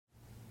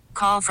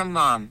Call from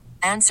mom.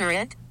 Answer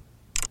it.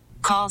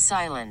 Call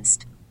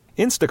silenced.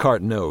 Instacart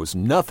knows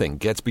nothing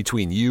gets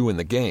between you and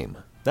the game.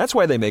 That's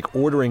why they make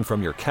ordering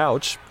from your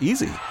couch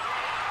easy.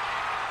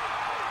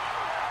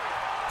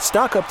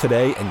 Stock up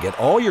today and get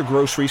all your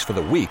groceries for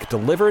the week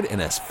delivered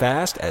in as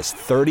fast as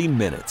 30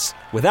 minutes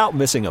without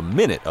missing a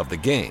minute of the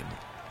game.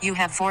 You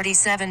have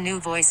 47 new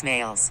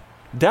voicemails.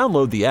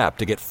 Download the app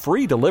to get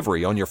free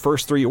delivery on your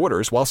first 3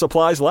 orders while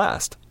supplies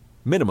last.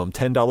 Minimum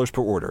 $10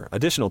 per order.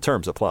 Additional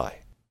terms apply.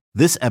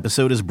 This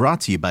episode is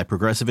brought to you by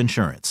Progressive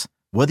Insurance.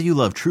 Whether you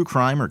love true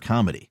crime or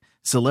comedy,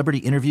 celebrity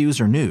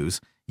interviews or news,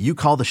 you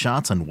call the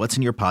shots on what's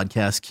in your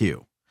podcast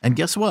queue. And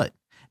guess what?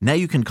 Now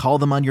you can call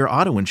them on your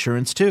auto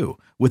insurance too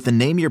with the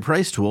Name Your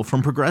Price tool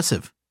from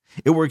Progressive.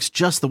 It works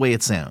just the way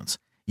it sounds.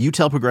 You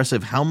tell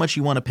Progressive how much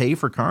you want to pay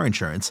for car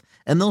insurance,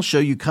 and they'll show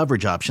you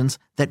coverage options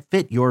that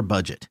fit your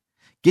budget.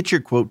 Get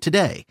your quote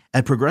today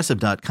at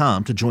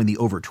Progressive.com to join the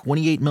over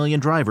 28 million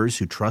drivers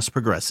who trust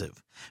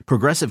Progressive.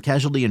 Progressive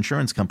Casualty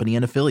Insurance Company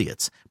and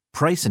Affiliates.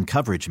 Price and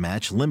coverage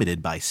match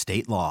limited by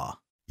state law.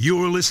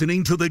 You're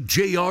listening to the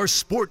JR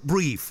Sport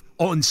Brief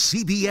on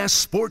CBS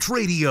Sports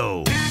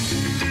Radio.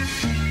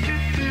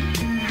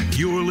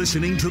 You're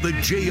listening to the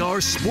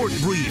JR Sport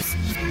Brief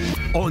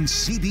on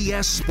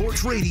CBS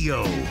Sports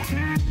Radio.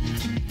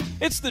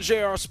 It's the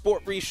JR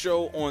Sport Brief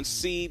Show on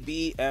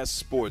CBS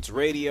Sports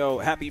Radio.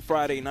 Happy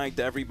Friday night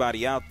to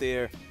everybody out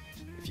there.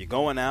 If you're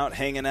going out,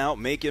 hanging out,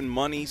 making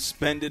money,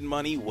 spending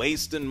money,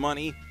 wasting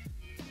money,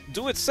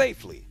 do it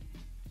safely.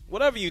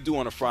 Whatever you do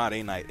on a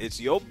Friday night, it's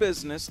your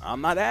business.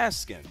 I'm not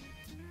asking.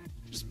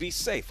 Just be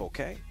safe,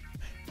 okay?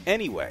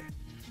 Anyway,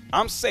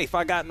 I'm safe.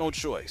 I got no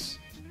choice.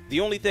 The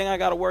only thing I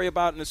got to worry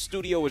about in the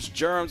studio is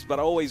germs, but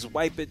I always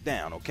wipe it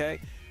down, okay?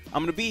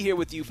 I'm going to be here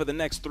with you for the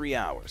next 3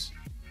 hours.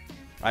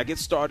 I get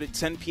started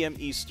 10 p.m.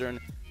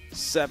 Eastern,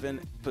 7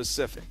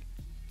 Pacific.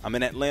 I'm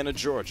in Atlanta,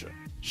 Georgia.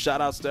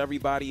 Shout-outs to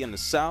everybody in the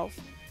South.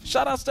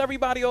 Shout-outs to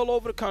everybody all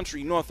over the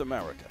country, North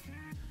America.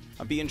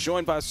 I'm being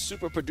joined by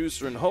super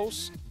producer and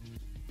host,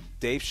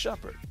 Dave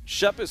Shepard.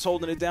 Shep is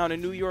holding it down in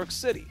New York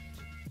City.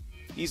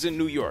 He's in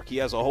New York. He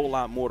has a whole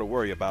lot more to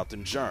worry about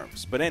than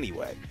germs. But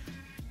anyway,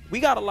 we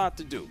got a lot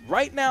to do.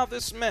 Right now,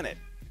 this minute,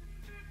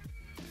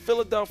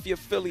 Philadelphia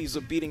Phillies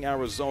are beating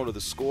Arizona. The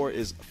score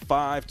is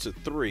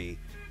 5-3.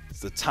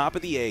 It's the top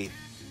of the 8th.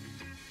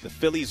 The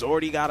Phillies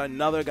already got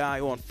another guy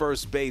on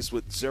first base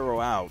with 0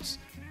 outs.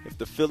 If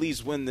the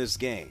Phillies win this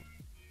game,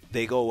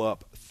 they go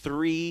up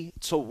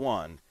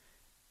 3-1.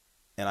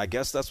 And I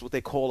guess that's what they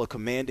call a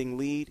commanding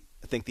lead.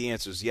 I think the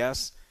answer is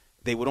yes.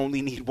 They would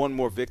only need one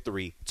more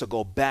victory to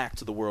go back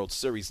to the World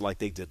Series like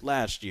they did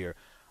last year,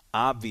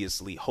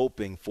 obviously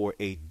hoping for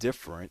a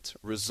different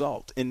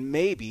result. And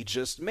maybe,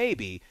 just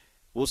maybe,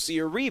 we'll see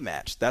a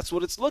rematch. That's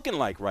what it's looking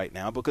like right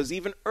now, because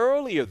even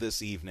earlier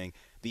this evening,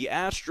 the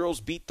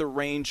Astros beat the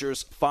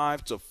Rangers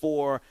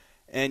 5-4,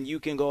 and you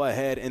can go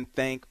ahead and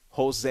thank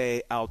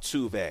Jose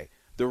Altuve.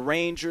 The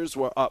Rangers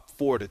were up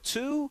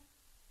 4-2.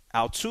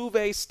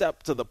 Altuve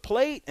stepped to the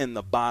plate in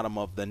the bottom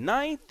of the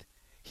 9th.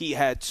 He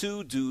had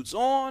 2 dudes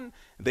on.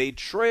 They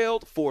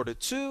trailed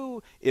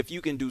 4-2. If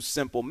you can do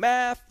simple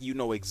math, you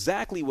know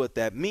exactly what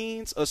that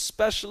means,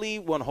 especially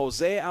when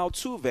Jose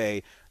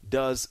Altuve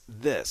does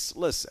this.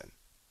 Listen.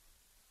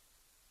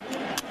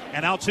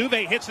 And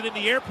Altuve hits it in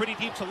the air pretty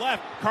deep to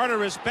left.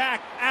 Carter is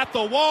back at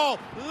the wall,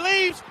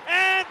 leaps,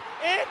 and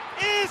it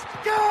is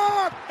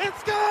gone!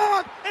 It's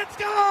gone! It's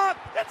gone!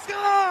 It's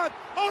gone!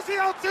 Jose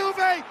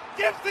Altuve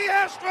gives the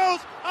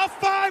Astros a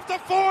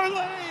 5-4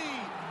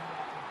 lead!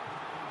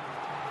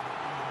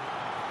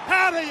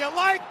 How do you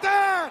like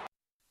that?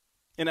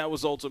 And that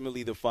was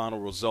ultimately the final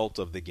result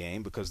of the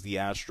game because the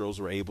Astros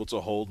were able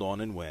to hold on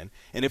and win.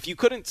 And if you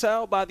couldn't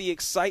tell by the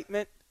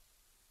excitement,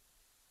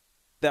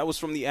 that was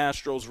from the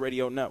Astros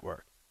radio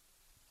network.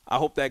 I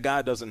hope that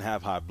guy doesn't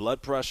have high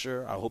blood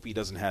pressure. I hope he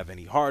doesn't have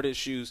any heart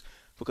issues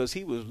because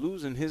he was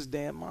losing his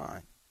damn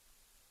mind.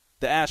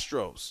 The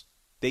Astros,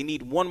 they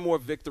need one more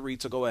victory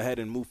to go ahead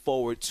and move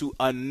forward to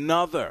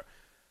another,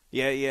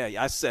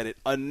 I said it,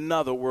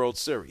 another World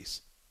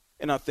Series.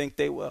 And I think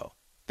they will.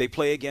 They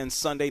play again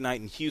Sunday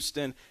night in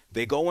Houston.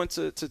 They go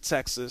into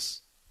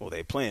Texas. Well,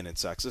 they're playing in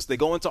Texas. They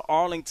go into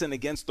Arlington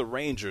against the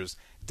Rangers,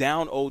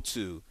 down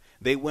 0-2.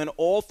 They win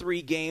all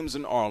 3 games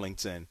in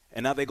Arlington,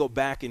 and now they go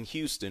back in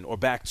Houston or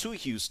back to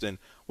Houston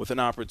with an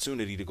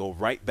opportunity to go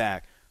right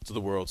back to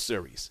the World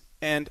Series.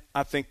 And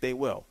I think they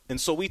will.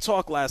 And so we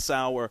talked last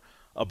hour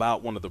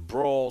about one of the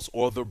brawls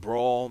or the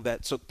brawl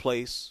that took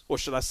place, or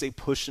should I say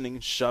pushing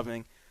and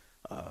shoving.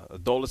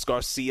 Adolis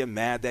Garcia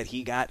mad that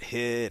he got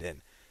hit,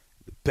 and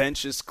the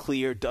bench is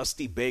clear.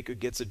 Dusty Baker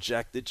gets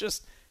ejected.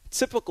 Just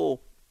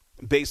typical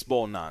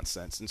baseball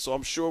nonsense. And so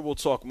I'm sure we'll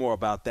talk more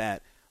about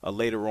that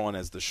later on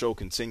as the show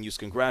continues.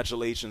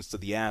 Congratulations to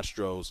the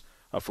Astros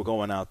for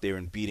going out there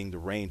and beating the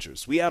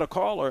Rangers. We had a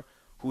caller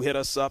who hit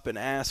us up and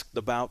asked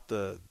about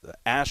the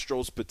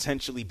Astros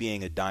potentially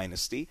being a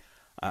dynasty.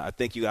 I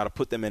think you got to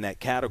put them in that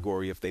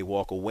category if they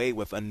walk away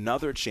with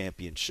another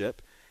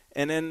championship.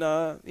 And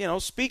then,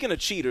 speaking of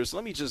cheaters,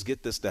 let me just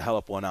get this to hell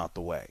up one out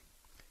the way.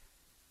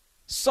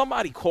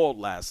 Somebody called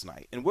last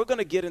night, and we're going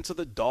to get into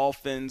the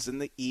Dolphins and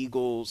the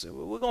Eagles, and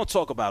we're going to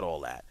talk about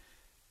all that.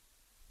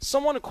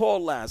 Someone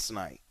called last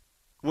night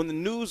when the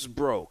news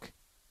broke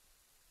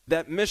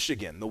that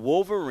Michigan, the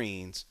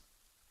Wolverines,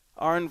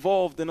 are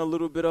involved in a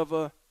little bit of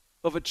a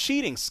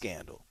cheating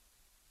scandal.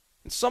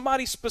 And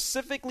somebody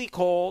specifically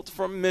called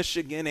from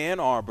Michigan, Ann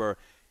Arbor,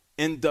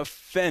 and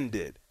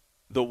defended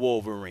the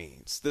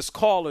Wolverines. This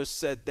caller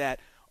said that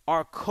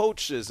our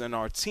coaches and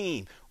our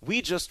team,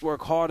 we just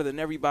work harder than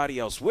everybody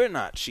else. We're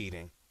not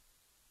cheating.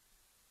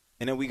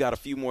 And then we got a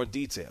few more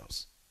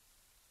details.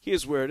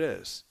 Here's where it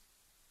is.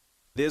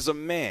 There's a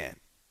man.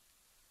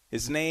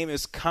 His name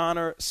is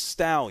Connor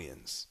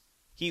Stallions.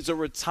 He's a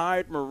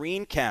retired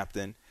Marine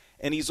captain,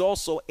 and he's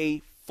also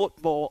a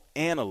football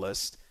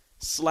analyst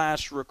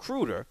 /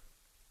 recruiter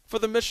for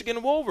the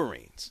Michigan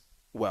Wolverines.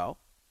 Well,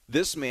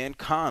 this man,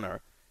 Connor,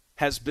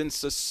 has been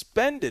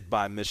suspended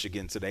by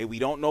Michigan today. We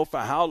don't know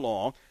for how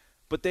long,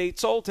 but they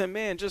told him,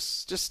 man,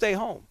 just stay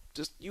home.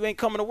 You ain't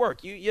coming to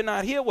work. You're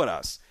not here with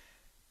us.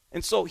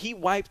 And so he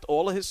wiped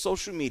all of his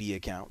social media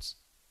accounts.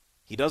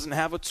 He doesn't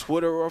have a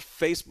Twitter or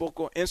Facebook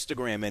or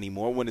Instagram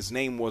anymore when his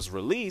name was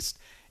released.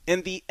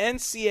 And the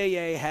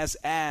NCAA has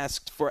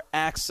asked for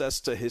access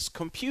to his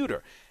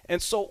computer.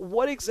 And so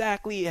what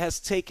exactly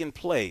has taken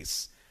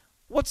place?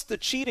 What's the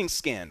cheating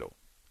scandal?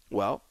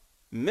 Well,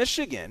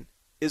 Michigan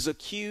is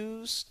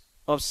accused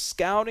of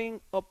scouting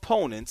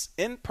opponents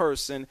in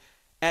person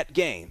at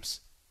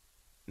games.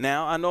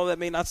 Now, I know that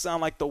may not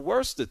sound like the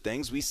worst of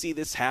things. We see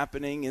this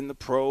happening in the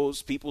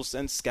pros. People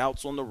send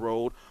scouts on the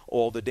road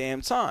all the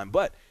damn time.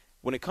 But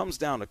when it comes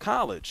down to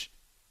college,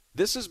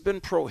 this has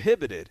been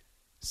prohibited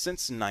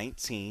since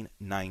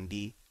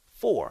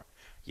 1994.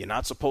 You're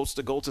not supposed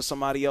to go to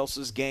somebody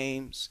else's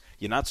games.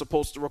 You're not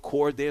supposed to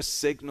record their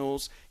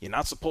signals. You're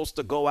not supposed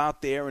to go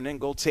out there and then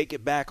go take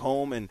it back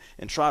home and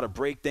try to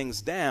break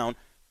things down.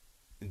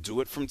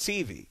 Do it from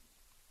TV.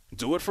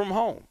 Do it from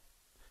home.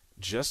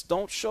 Just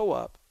don't show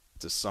up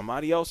to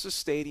somebody else's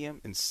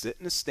stadium and sit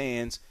in the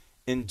stands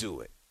and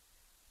do it.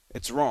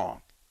 It's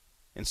wrong.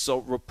 And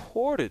so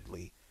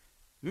reportedly,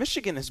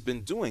 Michigan has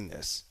been doing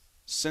this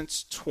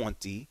since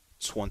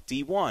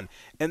 2021.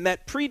 And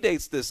that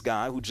predates this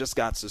guy who just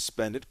got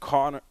suspended,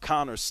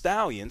 Connor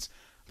Stallions,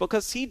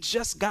 because he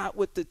just got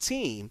with the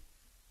team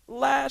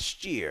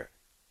last year.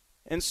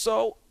 And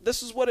so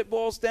this is what it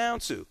boils down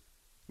to.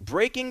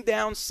 Breaking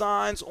down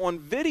signs on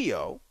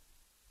video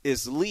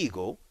is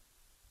legal.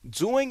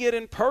 Doing it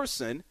in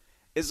person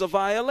is a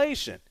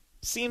violation.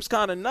 Seems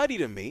kind of nutty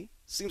to me.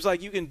 Seems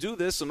like you can do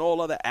this in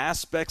all other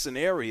aspects and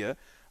area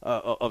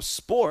of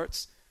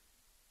sports,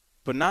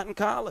 but not in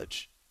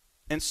college.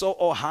 And so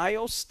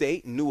Ohio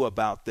State knew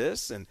about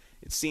this, and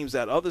it seems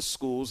that other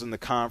schools in the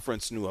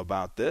conference knew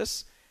about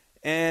this.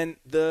 And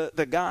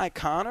the guy,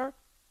 Connor,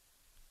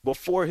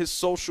 before his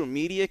social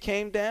media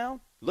came down,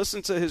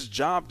 listen to his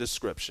job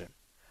description.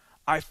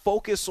 I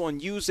focus on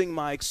using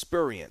my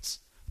experience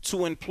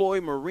to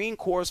employ Marine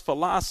Corps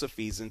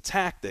philosophies and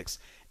tactics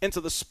into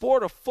the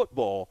sport of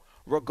football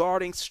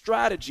regarding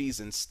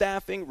strategies in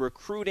staffing,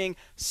 recruiting,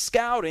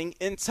 scouting,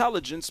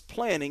 intelligence,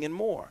 planning, and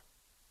more.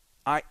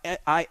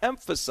 I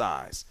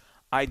emphasize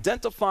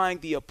identifying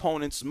the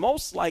opponent's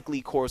most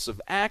likely course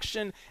of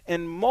action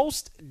and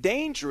most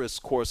dangerous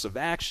course of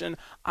action,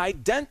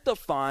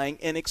 identifying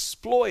and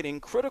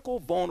exploiting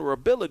critical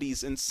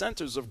vulnerabilities and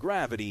centers of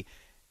gravity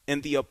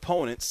in the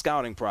opponent's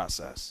scouting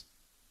process.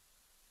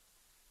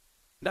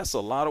 That's a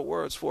lot of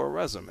words for a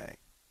resume.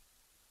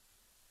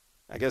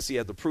 I guess he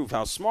had to prove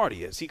how smart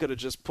he is. He could have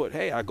just put,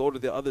 hey, I go to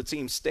the other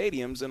team's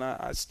stadiums and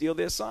I steal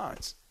their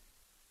signs.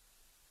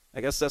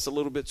 I guess that's a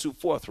little bit too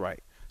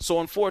forthright. So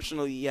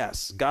unfortunately,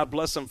 yes, God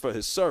bless him for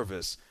his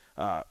service.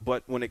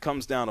 But when it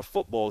comes down to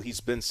football,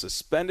 he's been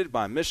suspended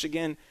by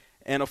Michigan.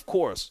 And, of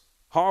course,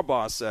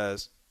 Harbaugh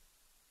says,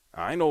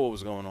 I didn't know what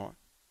was going on.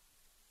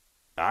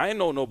 I didn't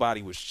know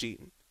nobody was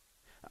cheating.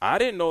 I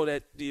didn't know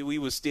that we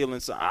were stealing.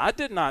 I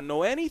did not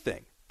know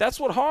anything. That's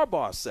what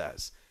Harbaugh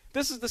says.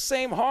 This is the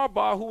same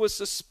Harbaugh who was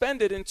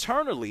suspended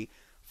internally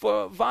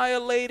for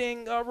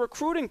violating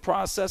recruiting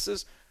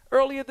processes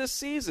earlier this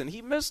season.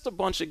 He missed a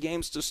bunch of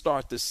games to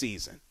start the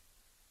season.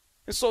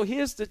 And so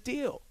here's the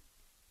deal.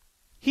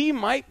 He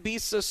might be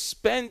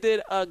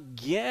suspended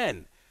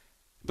again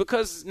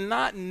because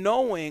not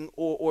knowing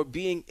or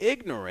being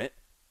ignorant,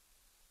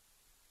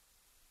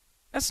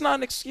 that's not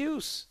an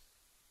excuse.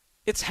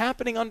 It's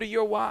happening under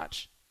your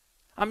watch.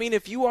 I mean,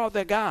 if you are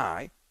the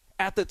guy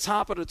at the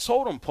top of the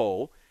totem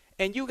pole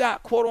and you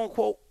got, quote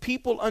unquote,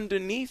 people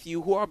underneath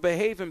you who are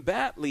behaving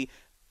badly,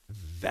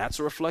 that's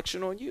a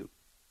reflection on you.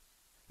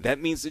 That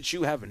means that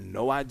you have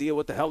no idea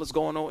what the hell is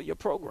going on with your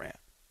program.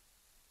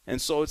 And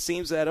so it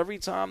seems that every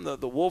time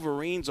the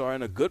Wolverines are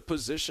in a good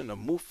position to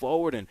move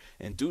forward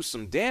and do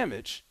some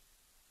damage,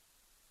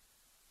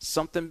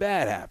 something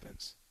bad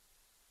happens.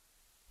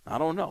 I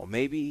don't know.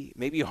 Maybe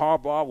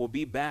Harbaugh will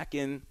be back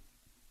in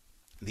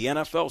the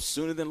NFL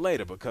sooner than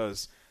later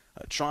because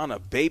trying to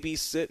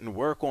babysit and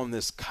work on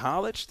this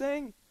college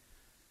thing,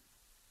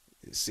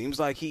 it seems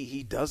like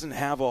he doesn't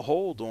have a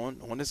hold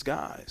on his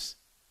guys.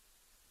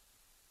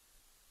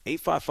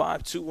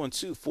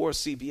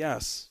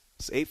 855-212-4CBS.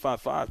 It's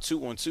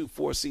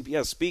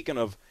 855-212-4CBS. Speaking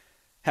of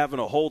having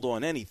a hold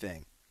on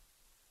anything,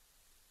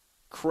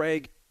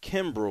 Craig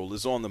Kimbrell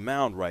is on the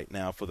mound right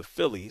now for the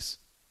Phillies.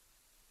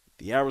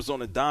 The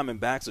Arizona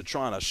Diamondbacks are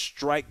trying to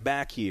strike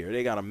back here.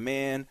 They got a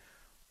man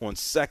on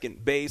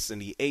second base in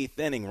the 8th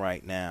inning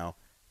right now.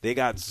 They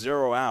got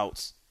 0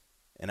 outs,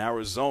 and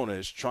Arizona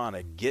is trying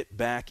to get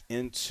back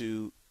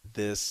into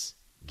this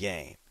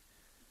game.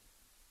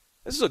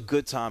 This is a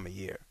good time of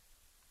year.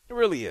 It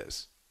really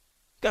is.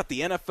 Got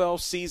the NFL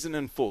season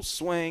in full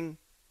swing,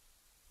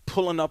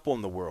 pulling up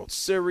on the World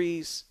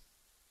Series.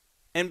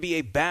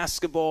 NBA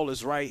basketball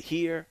is right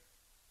here.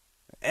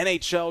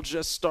 NHL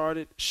just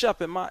started.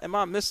 Shep, am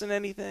I missing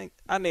anything?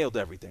 I nailed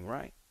everything,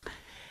 right? Did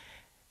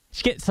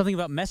you get something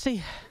about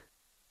Messi?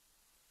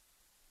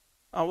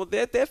 Oh, well,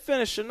 they're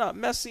finishing up.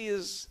 Messi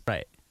is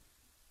right.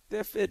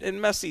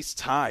 And Messi's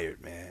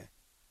tired, man.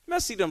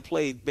 Messi done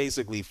played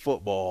basically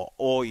football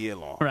all year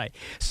long. Right.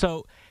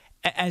 So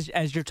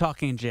as you're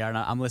talking, JR, and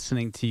I'm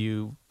listening to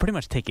you pretty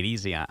much take it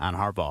easy on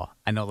Harbaugh.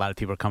 I know a lot of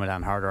people are coming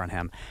down harder on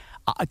him.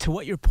 To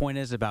what your point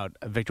is about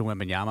Victor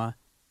Wembanyama,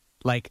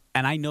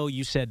 and I know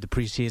you said the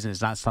preseason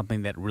is not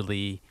something that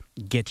really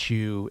gets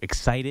you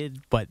excited,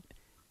 but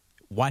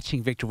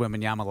watching Victor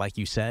Wembanyama, like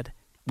you said,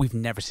 we've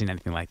never seen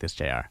anything like this,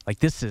 JR.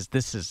 This is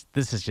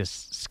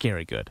just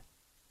scary good.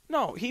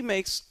 No, he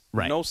makes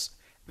right. no.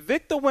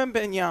 Victor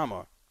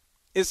Wembanyama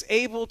is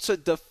able to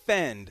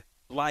defend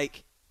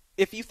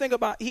if you think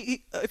about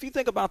if you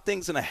think about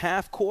things in a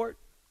half court,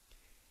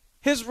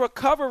 his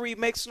recovery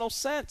makes no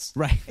sense.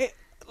 Right.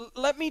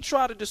 Let me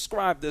try to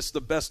describe this the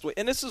best way.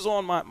 And this is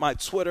on my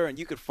Twitter, and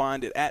you can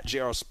find it at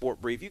JR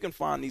SportBrief. You can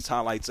find these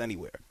highlights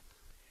anywhere.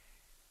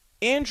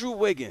 Andrew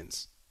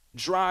Wiggins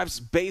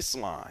drives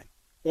baseline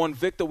on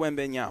Victor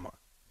Wembanyama.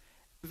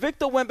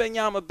 Victor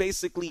Wembanyama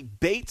basically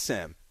baits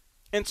him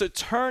into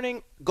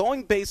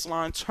going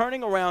baseline,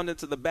 turning around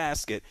into the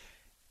basket.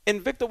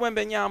 And Victor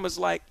Wembanyama's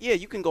like, yeah,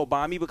 you can go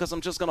by me because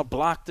I'm just going to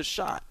block the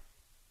shot.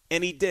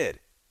 And he did.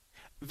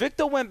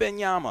 Victor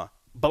Wembanyama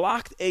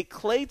blocked a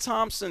Klay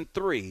Thompson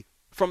 3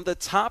 from the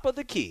top of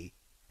the key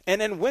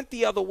and then went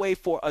the other way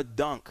for a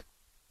dunk.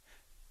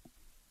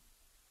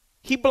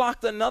 He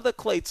blocked another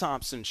Klay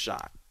Thompson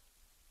shot.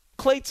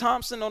 Klay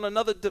Thompson on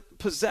another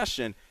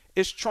possession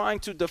is trying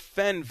to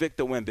defend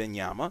Victor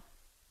Wembanyama,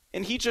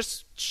 and he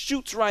just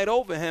shoots right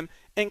over him,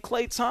 and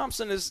Klay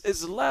Thompson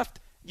is left.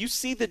 You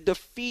see the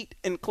defeat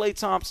in Klay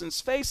Thompson's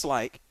face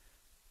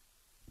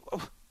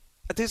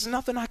there's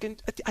nothing I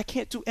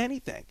can't do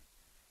anything.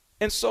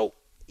 And so,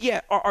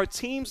 yeah, are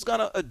teams going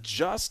to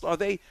adjust? Are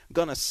they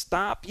going to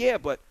stop? Yeah,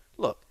 but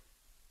look,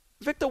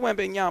 Victor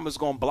Wembanyama is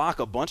going to block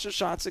a bunch of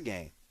shots a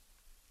game.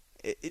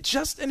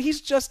 And he's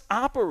just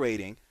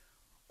operating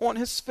on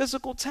his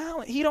physical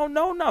talent. He don't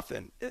know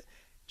nothing.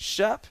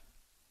 Shep,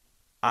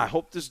 I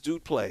hope this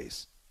dude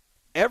plays.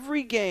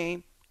 Every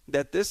game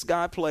that this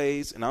guy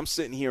plays, and I'm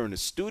sitting here in the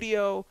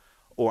studio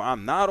or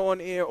I'm not on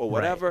air or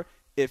whatever, right.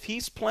 If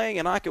he's playing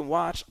and I can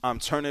watch, I'm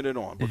turning it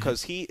on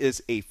because he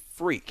is a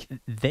freak.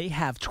 They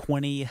have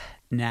 20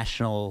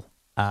 nationally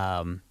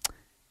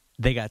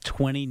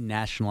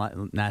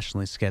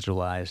nationally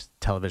scheduled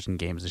television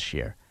games this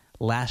year.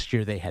 Last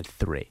year they had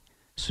 3.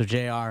 So,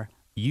 JR,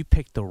 you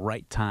picked the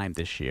right time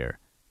this year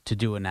to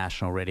do a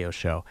national radio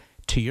show.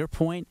 To your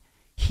point,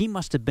 he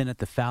must have been at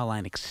the foul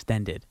line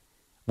extended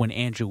when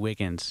Andrew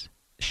Wiggins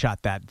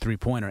shot that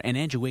 3-pointer. And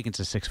Andrew Wiggins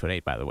is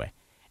 6'8", by the way.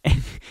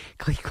 And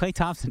Klay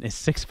Thompson is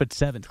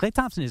 6'7". Klay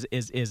Thompson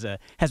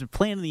has been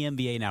playing in the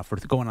NBA now for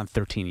going on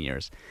 13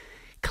 years.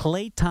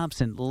 Klay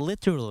Thompson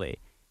literally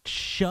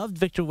shoved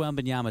Victor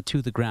Wembanyama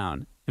to the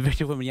ground.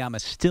 Victor Wembanyama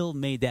still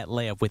made that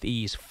layup with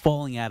ease,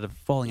 falling out of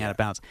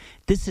bounds.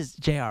 This is,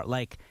 JR,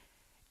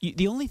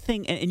 the only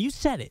thing, and you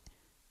said it,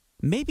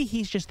 maybe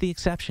he's just the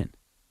exception.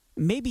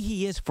 Maybe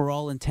he is, for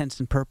all intents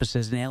and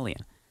purposes, an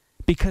alien.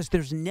 Because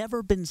there's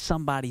never been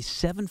somebody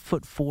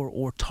 7'4"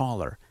 or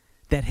taller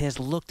that has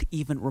looked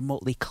even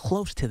remotely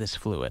close to this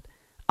fluid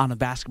on a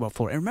basketball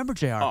floor. And remember,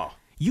 JR,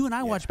 you and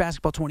I watched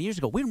basketball 20 years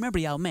ago. We remember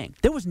Yao Ming.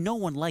 There was no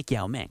one like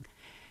Yao Ming.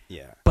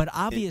 Yeah. But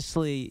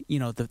obviously,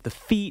 the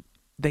feet,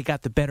 they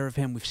got the better of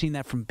him. We've seen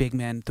that from big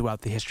men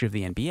throughout the history of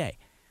the NBA.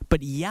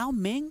 But Yao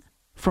Ming,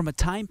 from a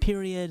time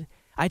period,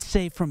 I'd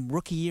say from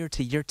rookie year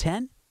to year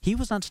 10, he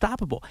was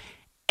unstoppable.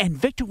 And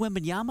Victor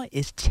Wembanyama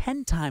is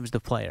 10 times the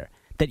player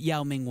that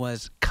Yao Ming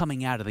was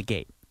coming out of the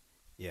gate.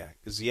 Yeah,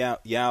 because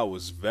Yao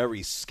was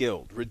very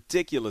skilled,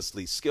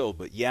 ridiculously skilled,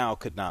 but Yao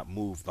could not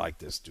move like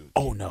this dude.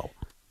 Oh, no.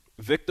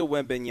 Victor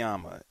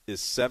Wembanyama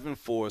is 7'4",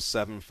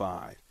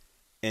 7'5",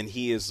 and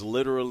he is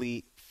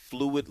literally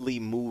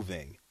fluidly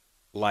moving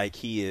like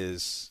he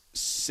is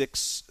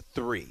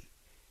 6'3".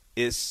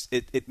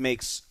 It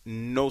makes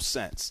no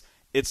sense.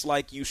 It's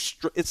like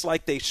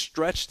they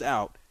stretched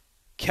out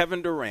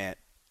Kevin Durant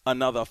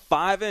another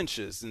 5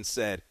 inches and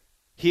said,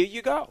 "Here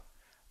you go."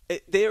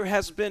 There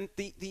has been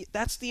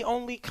that's the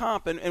only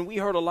comp, and we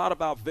heard a lot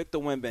about Victor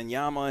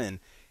Wembanyama,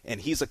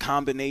 and he's a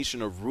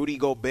combination of Rudy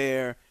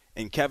Gobert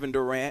and Kevin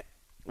Durant.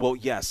 Well,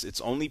 yes, it's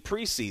only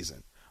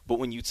preseason, But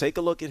when you take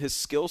a look at his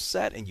skill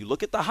set and you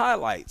look at the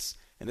highlights,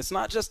 and it's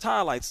not just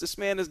highlights, this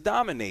man is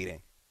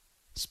dominating.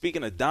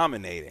 Speaking of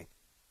dominating,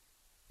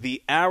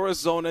 the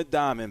Arizona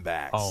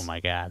Diamondbacks. Oh, my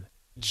God.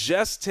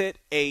 Just hit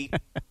a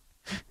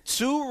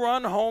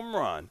 2-run home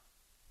run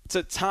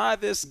to tie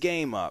this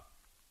game up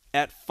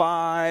at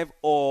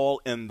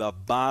 5-all in the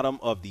bottom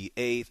of the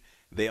 8th.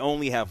 They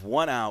only have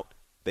 1 out.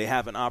 They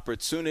have an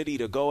opportunity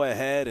to go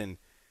ahead and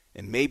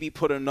maybe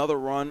put another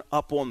run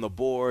up on the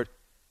board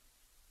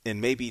and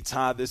maybe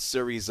tie this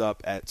series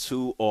up at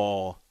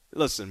 2-all.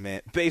 Listen, man,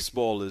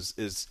 baseball is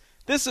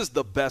this is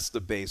the best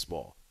of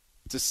baseball.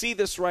 To see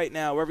this right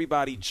now,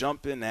 everybody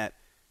jumping at,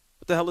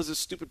 what the hell is this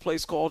stupid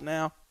place called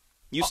now?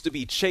 Used to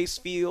be Chase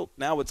Field.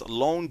 Now it's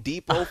Lone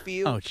Depot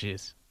Field. Oh,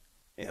 jeez.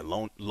 Yeah,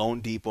 Lone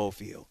Depot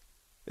Field.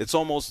 It's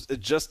almost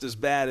just as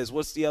bad as,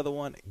 what's the other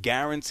one?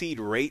 Guaranteed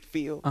Rate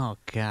Field. Oh,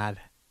 God.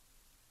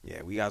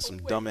 Yeah, we got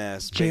some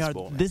dumbass JR,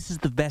 baseball. this is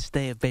the best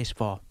day of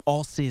baseball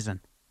all season.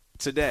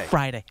 Today.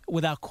 Friday,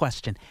 without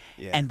question.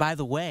 Yeah. And by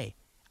the way,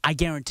 I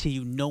guarantee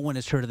you no one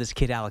has heard of this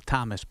kid Alec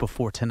Thomas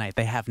before tonight.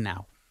 They have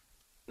now.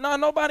 No,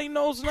 nobody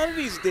knows none of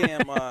these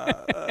damn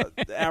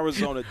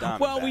Arizona Diamondbacks.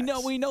 Well, we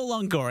know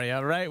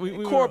Longoria, right?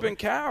 We Corbin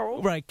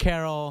Carroll. Right,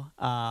 Carroll,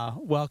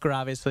 Welker,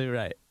 obviously,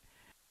 right.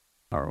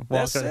 Or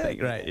That's Walker, I it,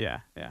 think, right,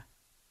 man. yeah.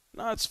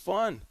 No, it's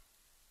fun.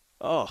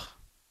 Oh.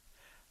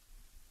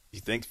 You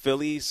think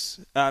Phillies?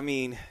 I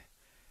mean,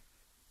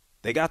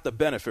 they got the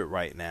benefit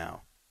right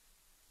now.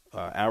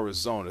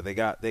 Arizona, they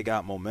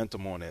got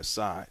momentum on their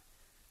side.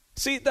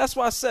 See, that's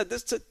why I said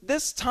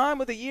this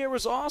time of the year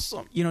is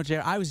awesome. You know,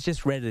 Jared, I was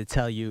just ready to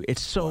tell you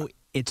it's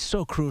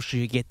so crucial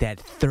you get that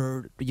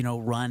third,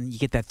 run, you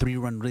get that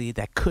 3-run lead,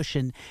 that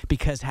cushion,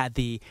 because had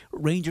the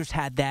Rangers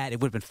had that, it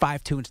would have been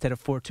 5-2 instead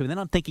of 4-2. And then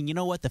I'm thinking, you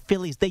know what, the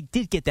Phillies, they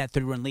did get that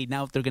 3-run lead.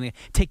 Now if they're going to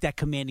take that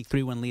commanding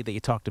 3-1 lead that you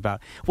talked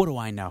about, what do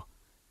I know?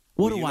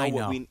 What do I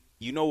know?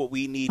 You know what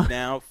we need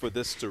now for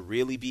this to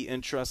really be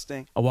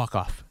interesting? A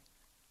walk-off.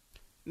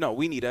 No,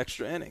 we need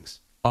extra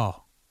innings.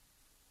 Oh.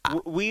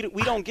 We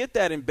don't get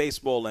that in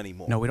baseball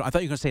anymore. No, we don't. I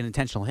thought you were going to say an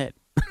intentional hit.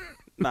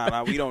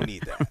 Nah, we don't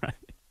need that.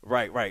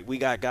 Right. We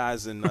got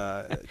guys in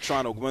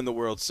trying to win the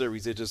World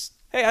Series. They just,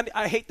 hey,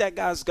 I hate that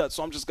guy's gut,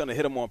 so I'm just going to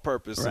hit him on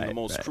purpose in the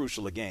most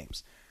crucial of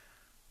games.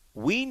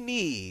 We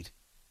need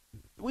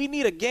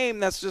a game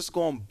that's just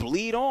going to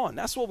bleed on.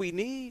 That's what we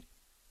need.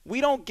 We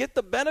don't get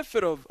the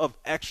benefit of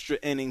extra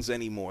innings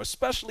anymore,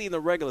 especially in the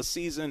regular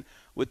season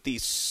with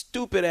these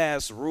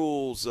stupid-ass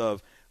rules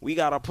of we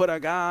got to put a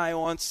guy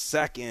on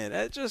second.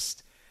 It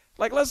just,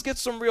 let's get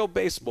some real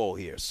baseball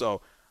here.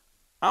 So,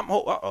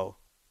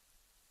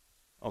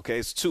 okay,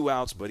 it's 2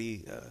 outs, but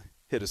he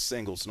hit a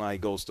single, so now he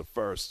goes to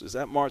first. Is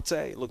that Marte?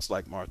 It looks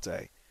like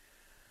Marte.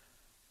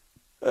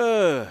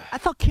 I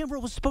thought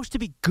Kimbrel was supposed to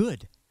be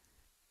good.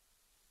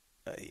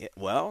 Yeah,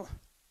 well,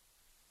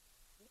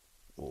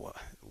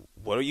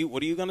 what are you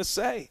going to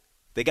say?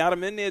 They got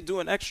him in there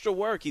doing extra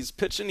work. He's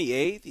pitching the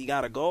 8th. He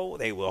got to go.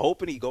 They were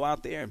hoping he'd go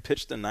out there and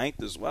pitch the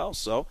 9th as well.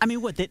 So I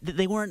mean, what,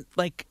 they weren't,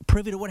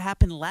 privy to what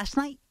happened last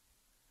night?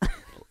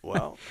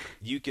 Well,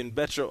 you can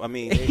bet your – I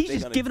mean, he's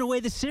just giving away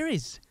the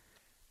series.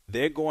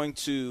 They're going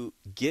to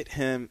get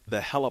him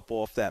the hell up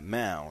off that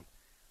mound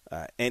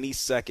any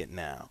second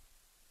now.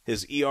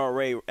 His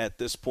ERA at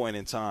this point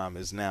in time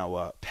is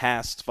now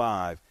past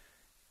 5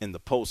 in the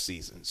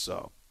postseason.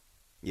 So,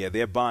 yeah,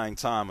 they're buying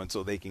time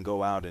until they can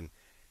go out and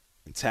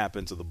tap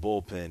into the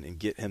bullpen and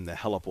get him the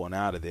hell up on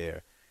out of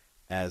there,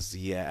 as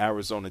the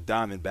Arizona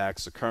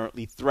Diamondbacks are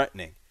currently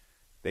threatening.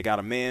 They got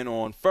a man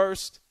on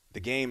first. The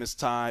game is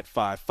tied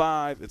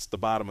 5-5. It's the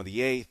bottom of the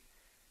 8th.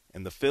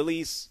 And the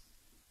Phillies,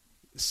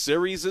 the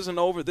series isn't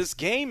over. This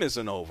game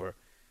isn't over.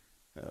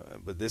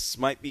 But this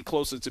might be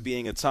closer to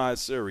being a tied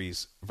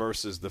series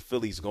versus the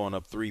Phillies going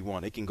up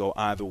 3-1. It can go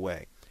either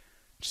way.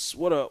 Just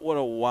what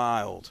a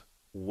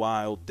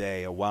wild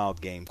day, a wild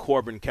game.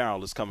 Corbin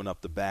Carroll is coming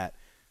up to bat.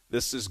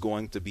 This is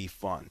going to be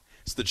fun.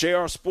 It's the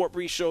JR Sport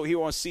Brief Show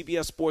here on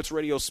CBS Sports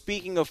Radio.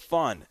 Speaking of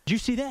fun. Did you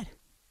see that?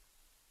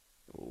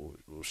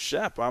 Well,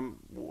 Shep,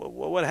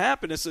 what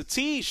happened? It's a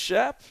tease,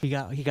 Shep. He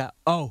got.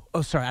 Oh,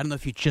 sorry. I don't know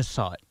if you just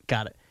saw it.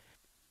 Got it.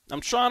 I'm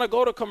trying to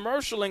go to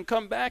commercial and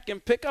come back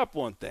and pick up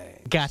on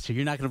things. Gotcha.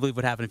 You're not going to believe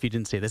what happened if you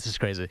didn't see it. This is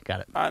crazy. Got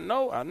it. I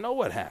know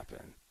what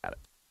happened. Got it.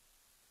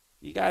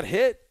 You got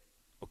hit.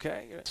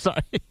 Okay.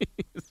 Sorry.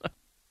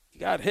 You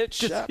got hit,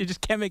 Shep. You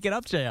just can't make it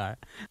up, JR.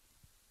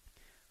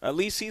 At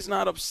least he's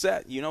not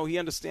upset. He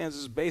understands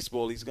his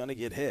baseball. He's going to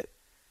get hit.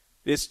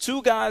 There's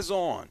 2 guys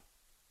on.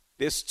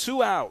 There's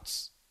 2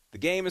 outs. The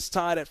game is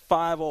tied at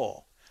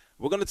 5-all.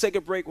 We're going to take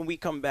a break when we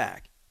come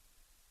back.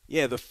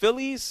 Yeah, the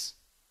Phillies,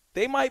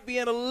 they might be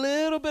in a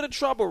little bit of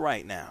trouble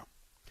right now.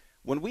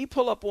 When we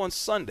pull up on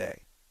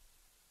Sunday,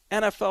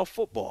 NFL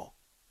football,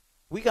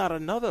 we got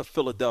another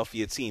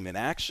Philadelphia team in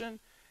action,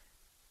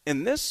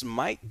 and this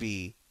might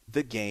be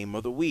the game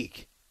of the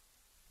week.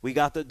 We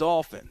got the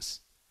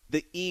Dolphins,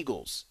 the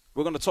Eagles.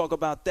 We're going to talk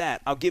about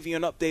that. I'll give you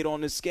an update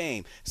on this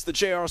game. It's the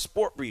JR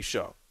Sport Brief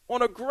Show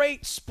on a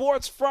great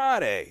Sports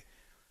Friday.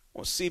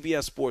 on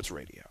CBS Sports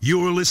Radio.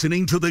 You're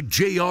listening to the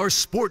JR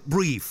Sport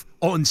Brief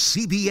on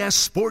CBS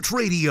Sports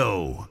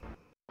Radio.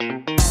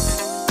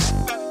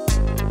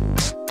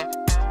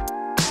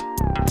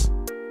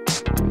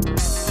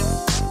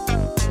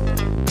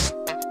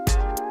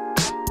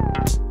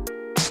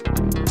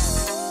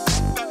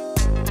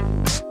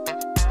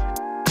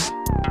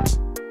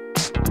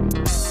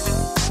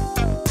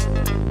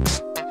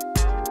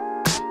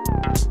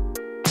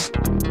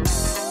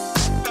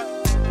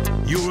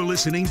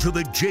 Listening to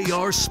the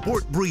JR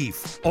Sport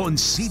Brief on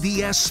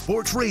CBS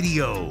Sports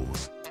Radio.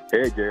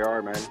 Hey,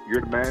 JR, man.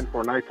 You're the man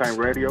for nighttime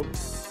radio.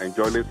 I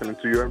enjoy listening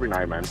to you every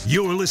night, man.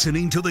 You're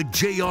listening to the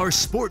JR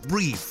Sport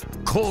Brief.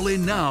 Call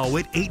in now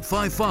at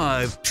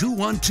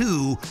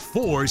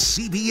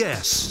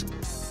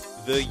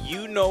 855-212-4CBS. The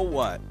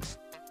you-know-what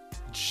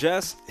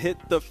just hit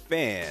the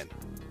fan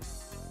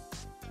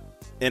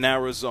in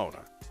Arizona.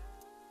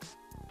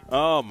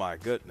 Oh, my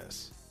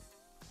goodness.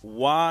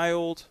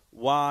 Wild,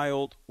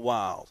 wild,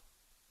 wild.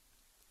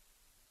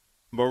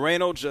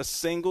 Moreno just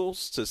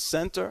singles to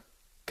center.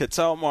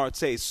 Ketel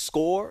Marte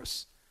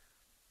scores.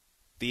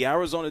 The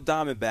Arizona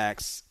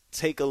Diamondbacks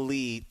take a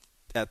lead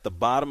at the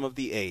bottom of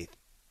the eighth,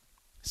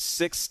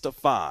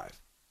 6-5.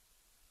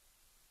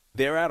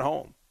 They're at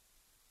home.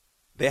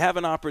 They have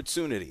an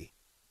opportunity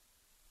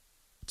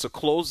to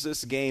close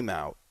this game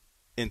out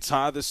and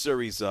tie the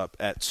series up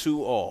at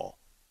 2-all.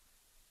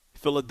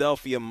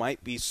 Philadelphia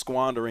might be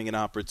squandering an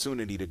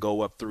opportunity to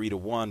go up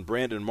 3-1.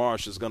 Brandon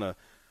Marsh is going to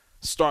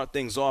start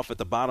things off at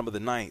the bottom of the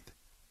ninth.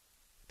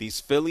 These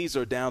Phillies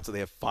are down to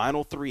their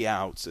final 3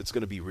 outs. It's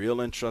going to be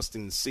real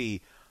interesting to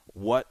see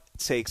what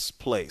takes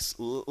place.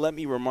 Let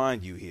me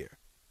remind you here.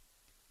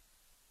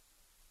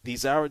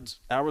 These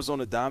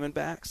Arizona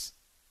Diamondbacks,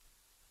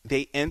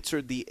 they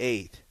entered the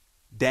eighth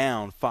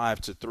down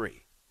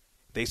 5-3.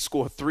 They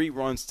scored 3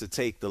 runs to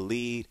take the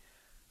lead.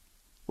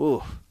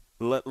 Ooh.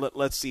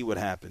 Let's see what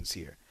happens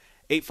here.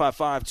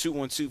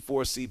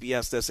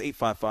 855-212-4CBS. That's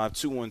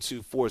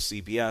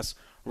 855-212-4CBS.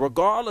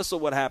 Regardless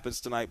of what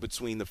happens tonight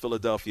between the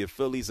Philadelphia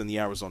Phillies and the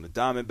Arizona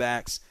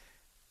Diamondbacks,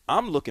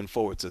 I'm looking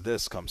forward to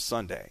this come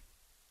Sunday.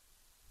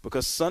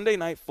 Because Sunday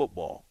Night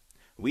Football,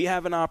 we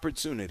have an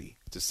opportunity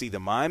to see the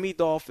Miami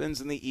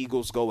Dolphins and the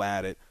Eagles go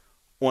at it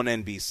on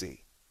NBC.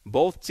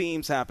 Both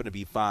teams happen to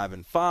be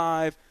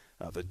 5-5.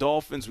 The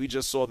Dolphins, we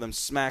just saw them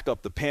smack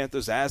up the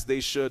Panthers, as they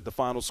should. The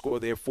final score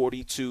there,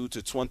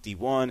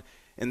 42-21.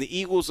 And the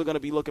Eagles are going to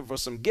be looking for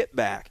some get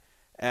back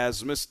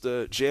as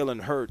Mr.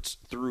 Jalen Hurts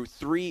threw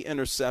 3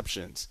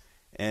 interceptions,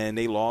 and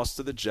they lost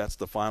to the Jets.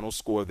 The final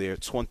score there,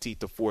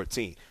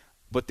 20-14.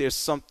 But there's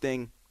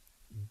something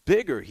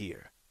bigger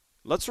here.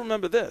 Let's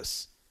remember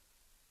this.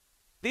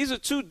 These are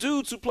 2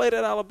 dudes who played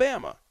at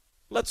Alabama.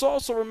 Let's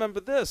also remember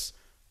this.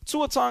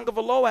 Tua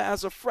Tagovailoa,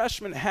 as a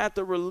freshman, had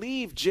to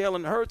relieve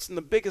Jalen Hurts in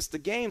the biggest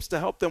of games to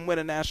help them win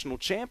a national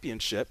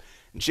championship.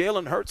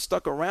 Jalen Hurts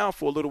stuck around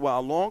for a little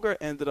while longer,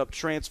 ended up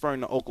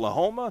transferring to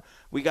Oklahoma.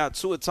 We got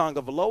Tua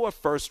Tagovailoa,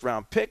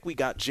 first-round pick. We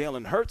got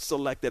Jalen Hurts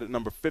selected at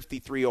number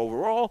 53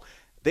 overall.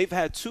 They've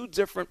had 2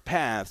 different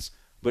paths,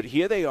 but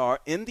here they are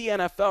in the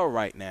NFL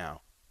right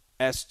now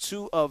as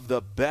 2 of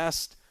the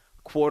best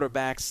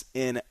quarterbacks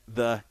in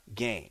the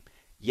game.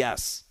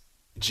 Yes,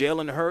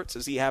 Jalen Hurts,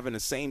 is he having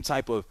the same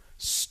type of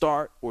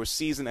start or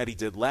season that he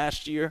did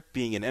last year,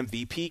 being an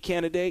MVP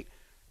candidate?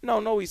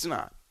 No, he's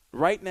not.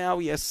 Right now,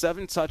 he has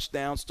 7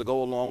 touchdowns to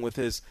go along with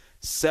his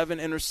 7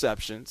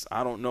 interceptions.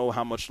 I don't know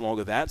how much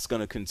longer that's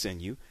going to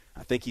continue.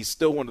 I think he's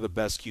still one of the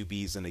best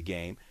QBs in the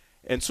game.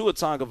 And Tua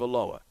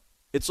Tagovailoa,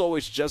 it's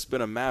always just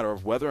been a matter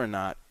of whether or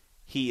not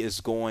he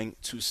is going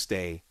to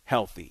stay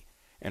healthy.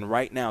 And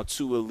right now,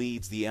 Tua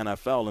leads the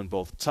NFL in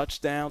both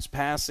touchdowns,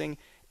 passing,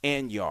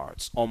 and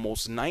yards.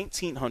 Almost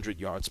 1,900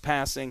 yards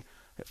passing,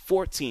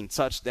 14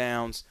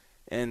 touchdowns,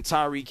 and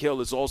Tyreek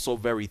Hill is also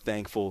very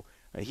thankful.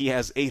 He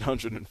has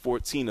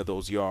 814 of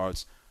those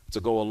yards to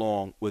go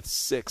along with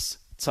 6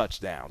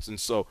 touchdowns. And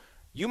so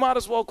you might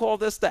as well call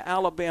this the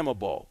Alabama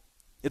Bowl.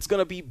 It's going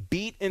to be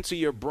beat into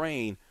your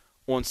brain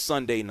on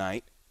Sunday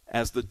night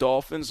as the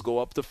Dolphins go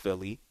up to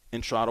Philly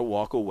and try to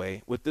walk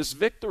away with this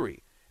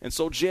victory. And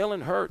so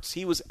Jalen Hurts,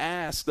 he was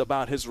asked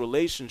about his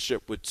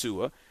relationship with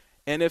Tua,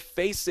 and if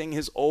facing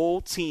his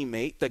old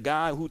teammate, the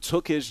guy who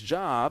took his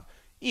job,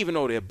 even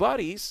though they're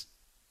buddies,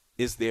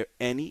 is there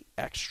any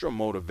extra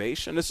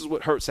motivation? This is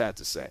what Hurts had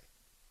to say.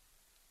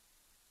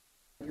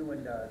 You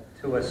and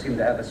Tua seem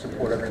to have a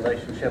supportive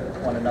relationship with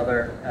one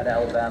another at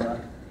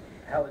Alabama.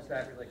 How has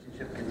that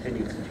relationship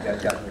continued since you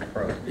guys got into the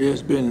pro? Yeah,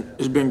 it's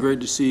been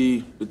great to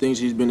see the things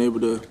he's been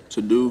able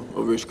to do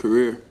over his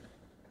career,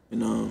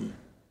 and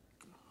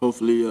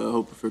hopefully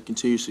for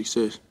continued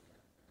success.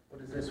 What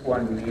does this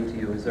one mean to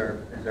you? Is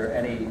there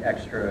any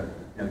extra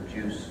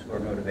juice or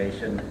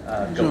motivation?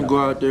 We're gonna go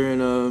out there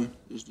and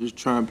just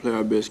try and play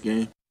our best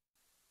game.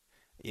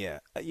 Yeah,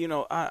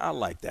 I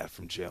like that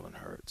from Jalen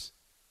Hurts.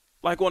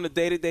 Like on a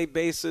day-to-day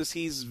basis,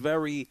 he's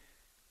very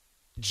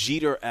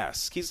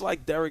Jeter-esque. He's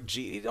like Derek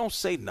Jeter. He don't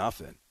say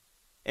nothing.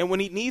 And when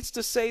he needs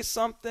to say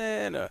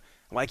something,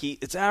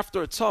 it's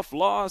after a tough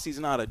loss, he's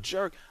not a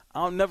jerk.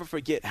 I'll never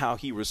forget how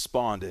he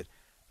responded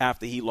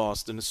after he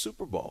lost in the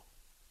Super Bowl.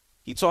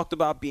 He talked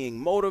about being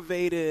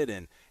motivated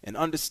and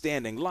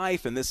understanding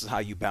life, and this is how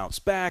you bounce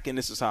back, and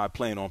this is how I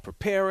plan on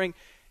preparing.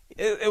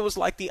 It was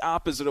like the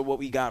opposite of what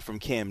we got from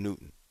Cam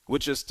Newton,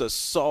 which is to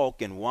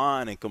sulk and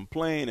whine and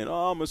complain and,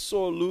 oh, I'm a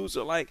sore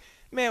loser. Like,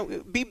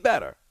 man, be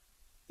better.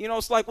 You know,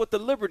 it's like what the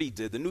Liberty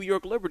did, the New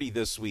York Liberty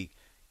this week.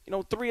 You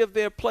know, 3 of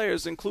their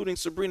players, including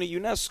Sabrina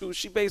Ionescu,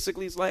 she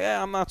basically is like,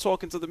 I'm not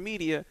talking to the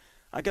media,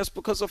 I guess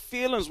because her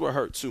feelings were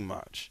hurt too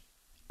much.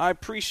 I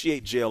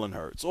appreciate Jalen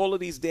Hurts. All of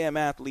these damn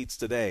athletes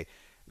today,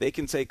 they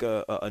can take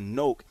a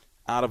note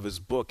out of his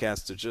book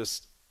as to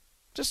just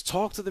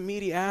talk to the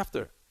media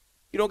after.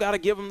 You don't got to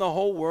give them the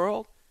whole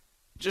world.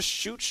 Just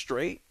shoot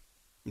straight,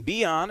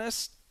 be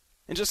honest,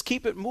 and just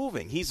keep it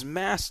moving. He's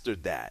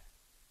mastered that.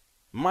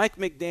 Mike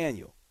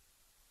McDaniel,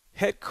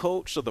 head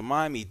coach of the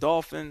Miami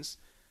Dolphins,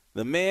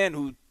 the man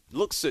who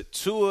looks at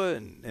Tua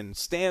and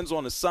stands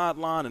on the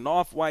sideline in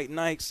off-white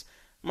Nikes.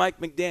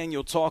 Mike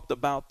McDaniel talked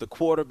about the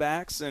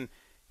quarterbacks, and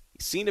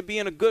he seemed to be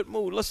in a good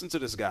mood. Listen to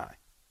this guy.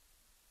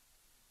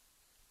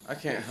 I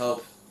can't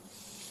help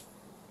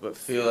but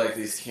feel like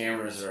these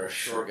cameras are a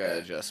short guy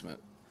adjustment.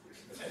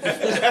 You know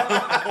what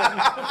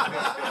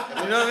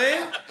I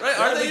mean? Right?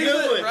 Aren't they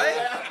usually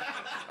right?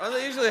 Aren't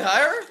they usually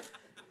higher?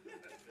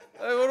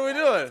 Like, what are we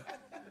doing?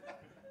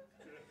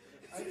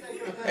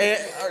 Hey,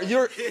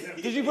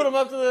 did you put them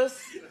up to this?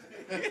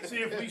 See,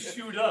 if we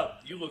shoot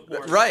up, you look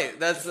more. Right.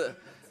 That's.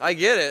 I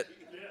get it.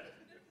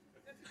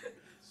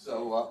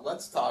 So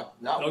let's talk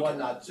not one,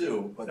 not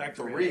two, but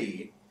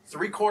three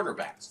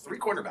quarterbacks.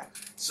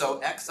 So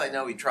X, I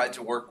know he tried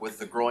to work with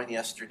the groin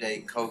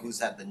yesterday. Kohu's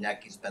had the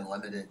neck. He's been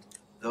limited.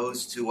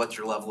 Those two, what's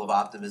your level of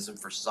optimism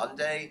for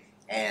Sunday?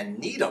 And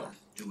Needham,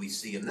 do we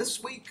see him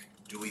this week?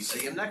 Do we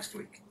see him next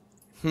week?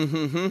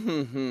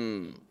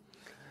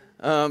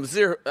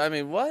 Zero. I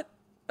mean, what?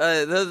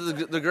 Those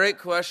are the great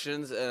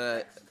questions.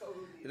 I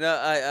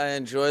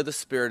enjoy the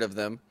spirit of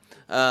them.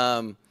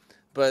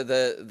 But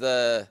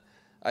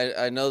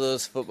I know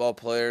those football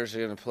players are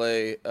going to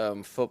play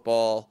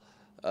football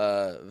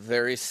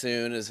very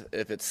soon.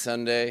 If it's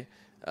Sunday,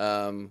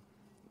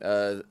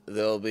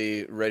 they'll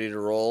be ready to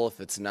roll. If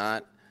it's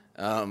not,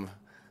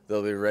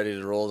 they'll be ready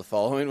to roll the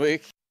following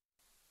week.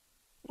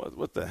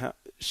 What the hell?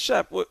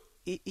 Shep,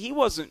 he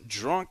wasn't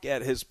drunk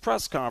at his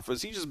press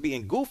conference. He's just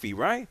being goofy,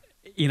 right?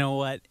 You know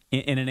what?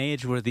 In an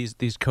age where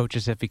these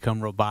coaches have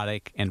become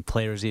robotic and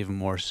players even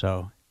more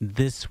so,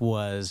 this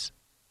was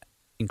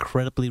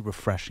incredibly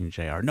refreshing,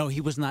 JR. No, he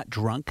was not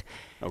drunk.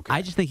 Okay.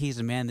 I just think he's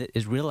a man that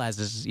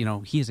realizes,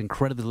 he is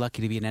incredibly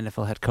lucky to be an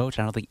NFL head coach.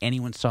 I don't think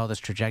anyone saw this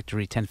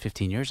trajectory 10,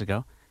 15 years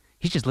ago.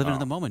 He's just living in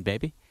the moment,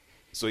 baby.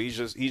 So he's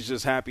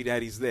just happy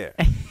that he's there.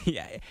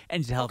 Yeah, and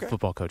he's a hell of a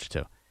football coach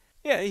too.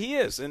 Yeah, he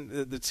is, and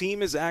the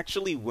team is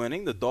actually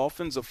winning. The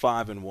Dolphins are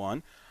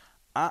 5-1.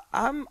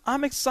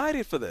 I'm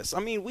excited for this. I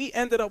mean, we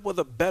ended up with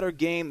a better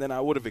game than I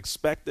would have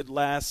expected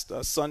last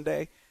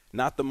Sunday.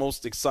 Not the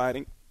most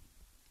exciting.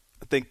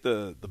 I think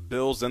the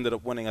Bills ended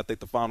up winning. I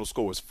think the final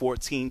score was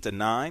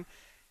 14-9,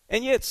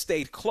 and yet it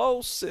stayed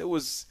close. It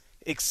was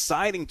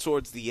exciting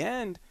towards the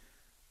end,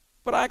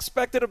 but I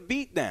expected a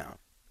beatdown.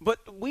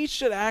 But we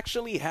should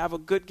actually have a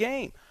good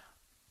game.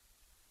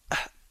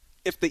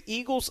 If the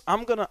Eagles,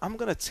 I'm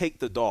gonna take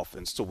the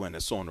Dolphins to win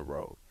this on the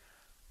road.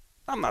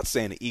 I'm not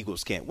saying the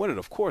Eagles can't win it.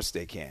 Of course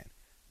they can.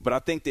 But I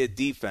think their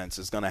defense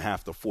is going to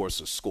have to force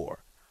a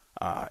score.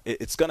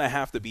 It's going to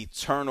have to be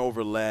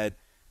turnover-led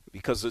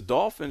because the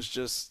Dolphins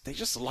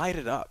just light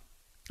it up.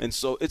 And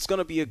so it's going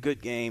to be a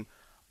good game.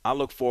 I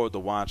look forward to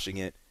watching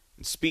it.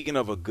 And speaking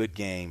of a good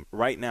game,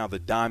 right now the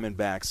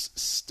Diamondbacks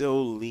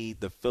still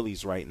lead the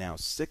Phillies right now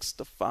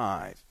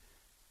 6-5.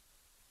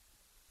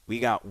 We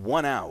got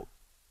one out.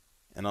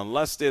 And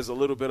unless there's a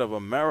little bit of a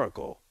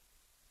miracle,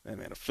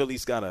 man, the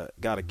Phillies gotta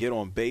get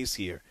on base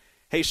here.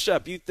 Hey,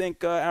 Shep, you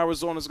think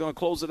Arizona's going to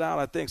close it out?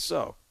 I think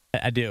so.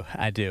 I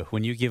do.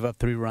 When you give up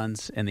 3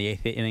 runs in the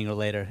 8th inning or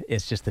later,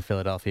 it's just the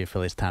Philadelphia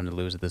Phillies' time to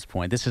lose at this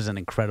point. This is an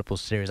incredible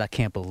series. I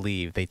can't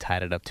believe they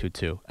tied it up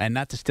 2-2. And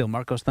not to steal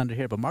Marco's thunder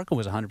here, but Marco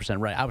was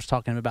 100% right. I was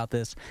talking to him about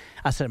this.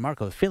 I said,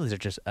 Marco, the Phillies are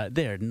just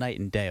they're night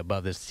and day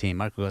above this team.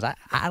 Marco goes,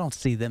 I don't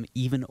see them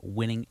even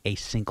winning a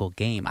single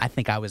game. I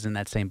think I was in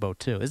that same boat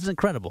too. This is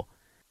incredible.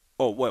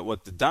 Oh,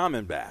 what, the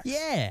Diamondbacks?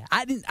 Yeah,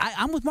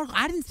 I'm with Marco.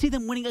 I didn't see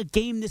them winning a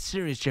game this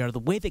series, Jared. The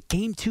way that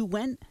Game 2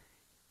 went.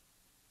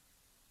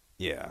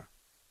 Yeah,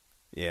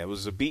 it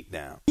was a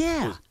beatdown.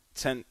 Yeah.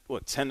 It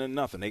was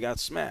 10-0. They got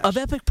smashed. Of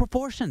epic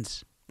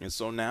proportions. And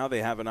so now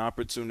they have an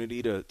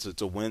opportunity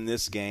to win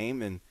this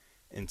game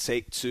and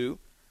take 2.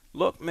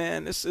 Look,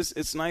 man,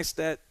 it's nice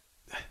that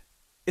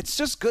it's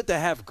just good to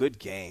have good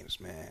games,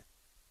 man.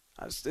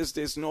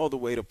 There's no other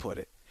way to put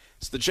it.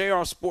 It's the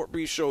JR Sport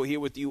Brief Show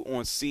here with you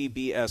on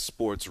CBS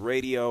Sports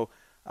Radio.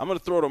 I'm going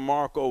to throw to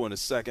Marco in a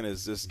second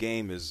as this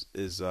game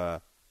is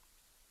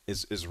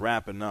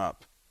wrapping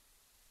up.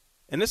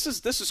 And this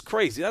is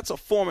crazy. That's a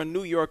former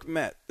New York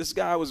Met. This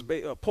guy was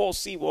Paul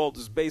Sewald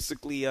is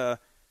basically and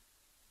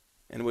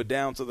we're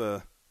down to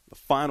the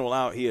final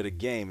out here of the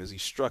game as he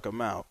struck him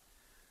out.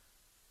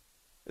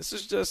 This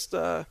is just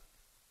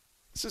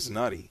this is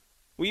nutty.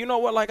 Well, you know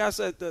what? Like I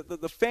said,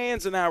 the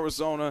fans in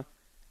Arizona,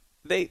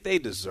 they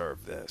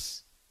deserve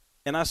this.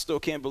 And I still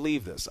can't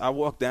believe this. I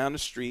walked down the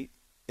street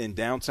in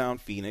downtown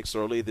Phoenix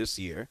earlier this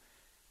year,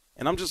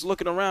 and I'm just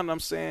looking around and I'm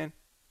saying,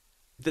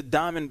 the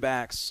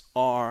Diamondbacks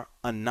are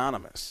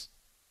anonymous.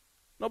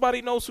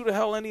 Nobody knows who the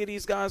hell any of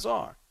these guys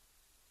are.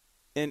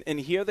 And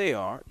here they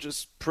are,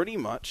 just pretty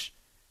much.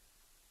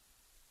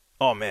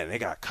 Oh, man, they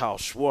got Kyle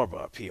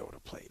Schwarber up here with the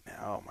plate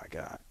now. Oh, my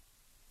God.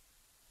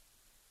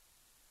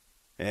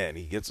 And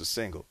he gets a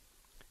single.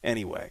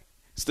 Anyway,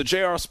 it's the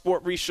JR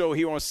SportBrief Show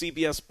here on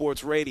CBS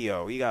Sports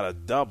Radio. He got a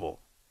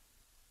double.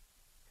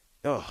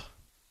 Ugh.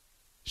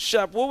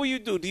 Shep, what will you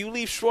do? Do you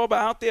leave Schwarber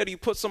out there, or do you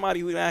put somebody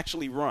who can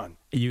actually run?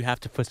 You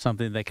have to put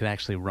something that can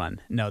actually run.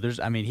 No,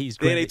 he's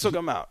great. Yeah, they took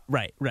him out.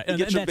 Right. You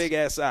get your big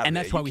ass out. And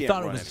there. that's why you we can't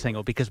thought it run was a anywhere.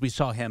 single, because we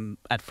saw him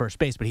at first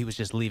base, but he was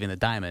just leaving the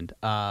diamond.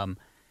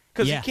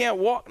 Because he can't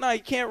walk. No, he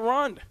can't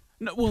run.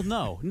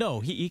 No.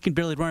 He can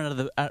barely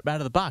run out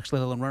of the box,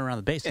 let alone run around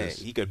the bases.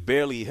 Yeah, he could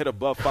barely hit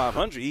above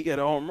 500. He get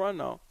a home run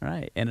though.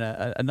 Right, and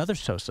another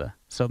Sosa.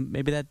 So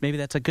maybe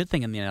that's a good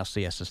thing in the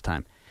NLCS this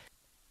time.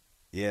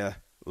 Yeah,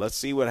 let's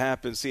see what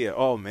happens here.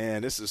 Oh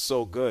man, this is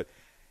so good.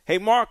 Hey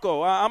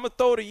Marco, I'm gonna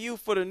throw to you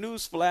for the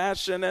news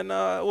flash, and then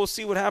we'll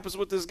see what happens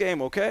with this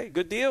game. Okay,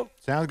 good deal.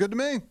 Sounds good to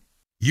me.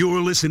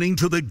 You're listening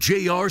to the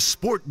JR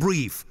Sport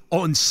Brief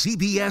on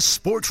CBS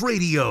Sports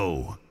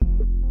Radio.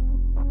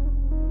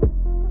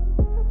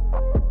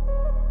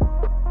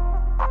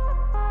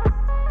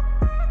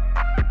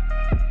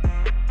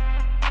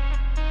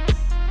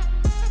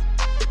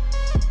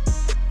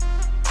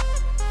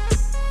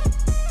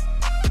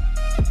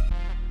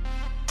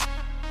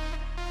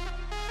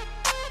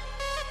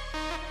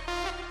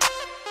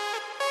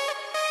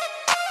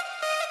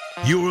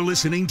 You're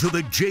listening to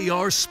the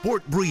JR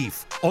Sport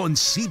Brief on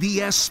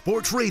CBS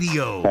Sports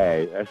Radio.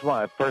 Hey, I just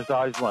want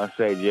to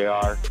say,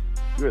 JR,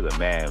 you're the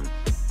man.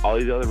 All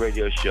these other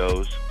radio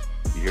shows,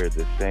 you hear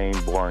the same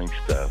boring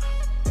stuff.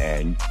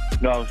 And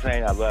you know what I'm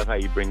saying? I love how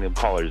you bring them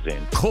callers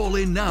in. Call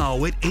in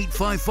now at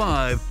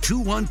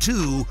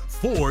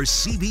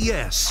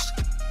 855-212-4CBS.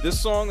 This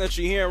song that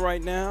you're hearing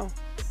right now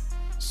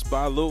is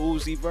by Lil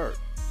Uzi Vert.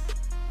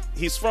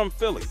 He's from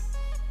Philly.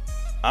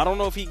 I don't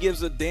know if he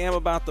gives a damn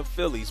about the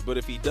Phillies, but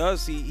if he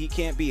does, he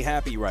can't be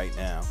happy right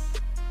now.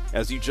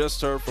 As you just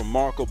heard from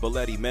Marco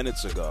Belletti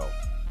minutes ago,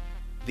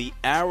 the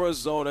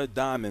Arizona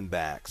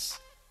Diamondbacks,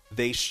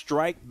 they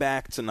strike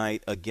back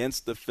tonight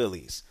against the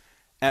Phillies.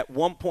 At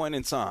one point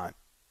in time,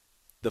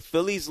 the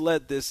Phillies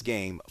led this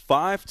game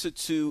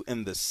 5-2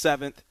 in the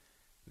 7th.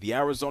 The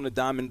Arizona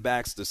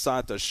Diamondbacks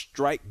decide to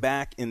strike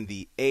back in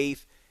the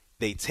 8th.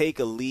 They take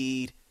a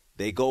lead.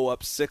 They go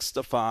up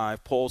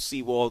 6-5. Paul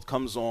Sewald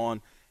comes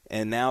on.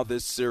 And now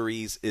this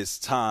series is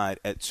tied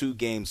at 2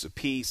 games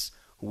apiece.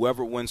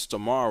 Whoever wins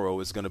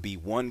tomorrow is going to be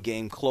 1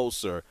 game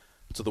closer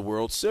to the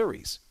World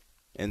Series.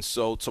 And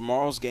so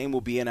tomorrow's game will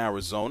be in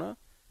Arizona.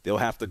 They'll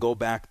have to go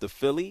back to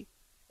Philly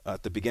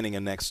at the beginning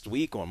of next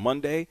week on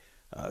Monday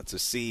to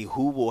see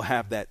who will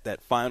have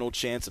that final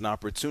chance and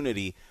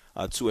opportunity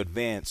to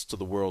advance to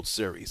the World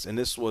Series. And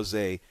this was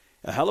a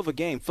hell of a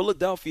game.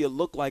 Philadelphia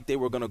looked like they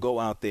were going to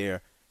go out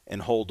there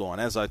and hold on.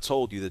 As I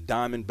told you, the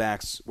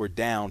Diamondbacks were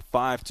down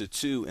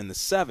 5-2 in the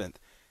 7th.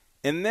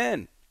 And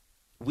then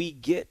we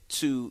get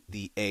to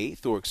the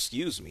 8th, or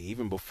excuse me,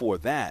 even before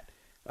that,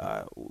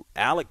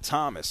 Alek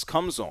Thomas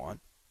comes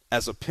on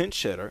as a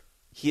pinch hitter.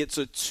 He hits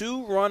a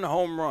 2-run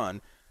home run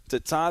to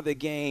tie the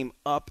game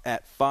up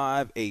at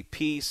 5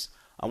 apiece.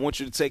 I want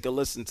you to take a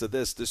listen to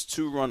this. This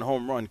 2-run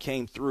home run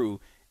came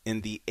through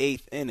in the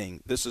 8th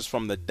inning. This is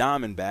from the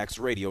Diamondbacks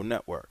radio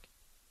network.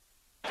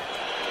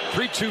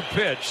 3-2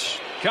 pitch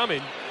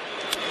coming,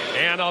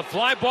 and a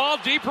fly ball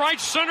deep right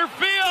center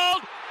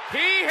field.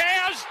 He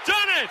has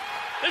done it.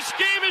 This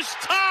game is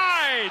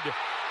tied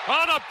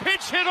on a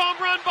pinch hit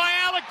home run by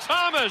Alek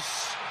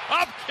Thomas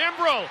of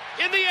Kimbrell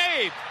in the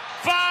 8th.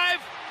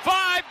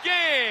 5-5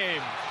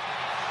 game.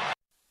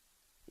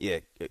 Yeah,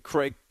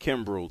 Craig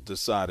Kimbrell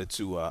decided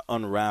to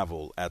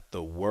unravel at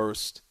the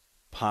worst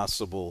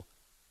possible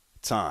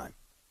time.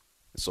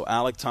 So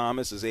Alek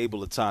Thomas is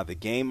able to tie the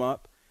game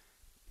up.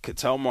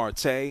 Ketel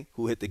Marte,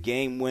 who hit the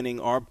game-winning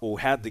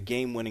had the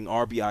game-winning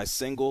RBI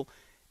single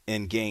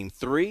in Game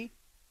 3,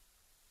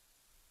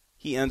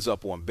 he ends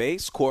up on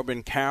base.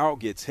 Corbin Carroll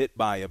gets hit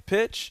by a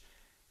pitch,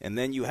 and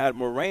then you had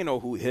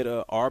Moreno, who hit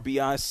a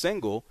RBI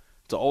single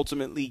to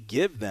ultimately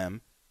give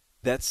them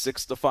that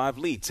 6-5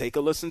 lead. Take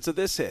a listen to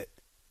this hit.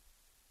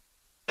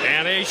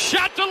 And a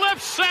shot to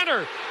left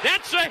center.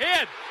 That's a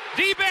hit.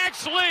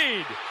 D-backs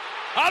lead.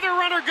 Other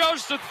runner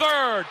goes to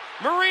third.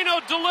 Moreno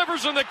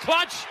delivers in the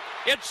clutch.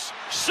 It's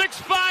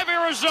 6-5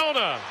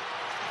 Arizona.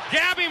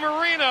 Gabby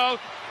Moreno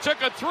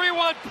took a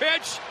 3-1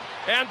 pitch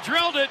and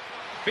drilled it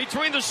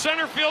between the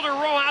center fielder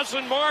Rojas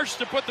and Marsh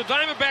to put the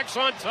Diamondbacks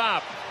on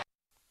top.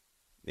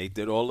 They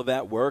did all of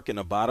that work in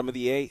the bottom of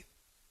the 8th.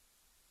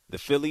 The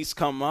Phillies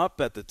come up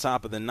at the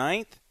top of the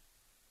 9th.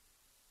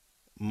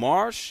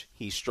 Marsh,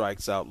 he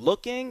strikes out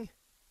looking,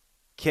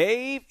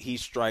 cave. He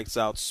strikes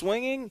out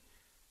swinging.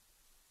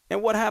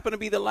 And what happened to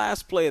be the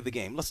last play of the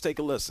game? Let's take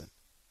a listen.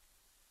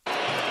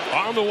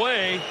 On the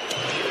way,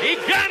 he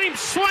got him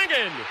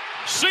swinging.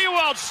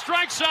 Sewald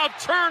strikes out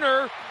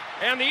Turner,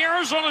 and the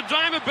Arizona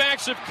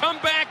Diamondbacks have come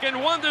back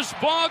and won this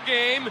ball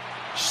game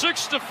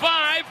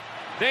 6-5.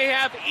 They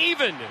have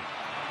evened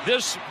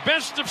this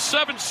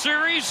best-of-7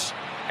 series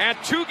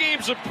at 2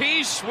 games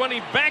apiece,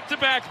 winning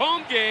back-to-back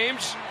home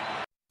games.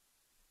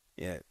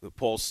 Yeah,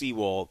 Paul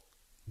Sewald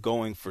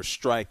going for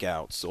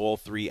strikeouts, all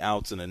 3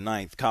 outs in the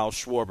 9th. Kyle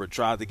Schwarber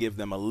tried to give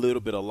them a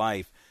little bit of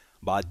life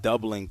by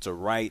doubling to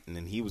right, and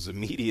then he was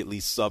immediately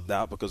subbed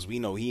out because we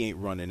know he ain't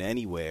running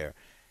anywhere.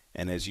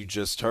 And as you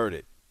just heard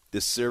it,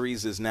 this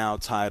series is now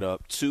tied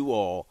up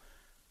 2-2.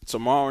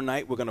 Tomorrow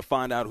night we're going to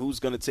find out who's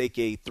going to take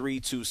a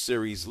 3-2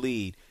 series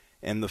lead,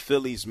 and the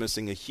Phillies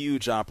missing a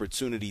huge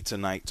opportunity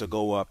tonight to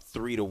go up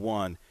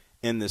 3-1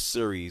 in this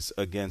series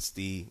against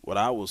the, what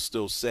I will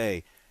still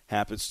say,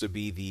 happens to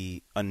be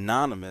the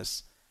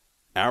anonymous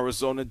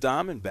Arizona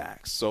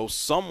Diamondbacks. So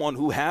someone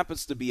who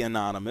happens to be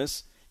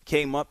anonymous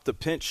came up to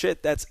pinch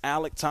hit. That's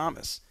Alek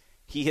Thomas.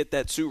 He hit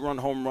that 2-run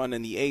home run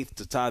in the 8th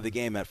to tie the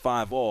game at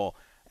 5-all.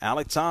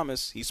 Alek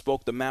Thomas, he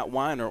spoke to Matt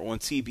Weiner on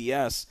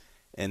TBS,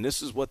 and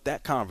this is what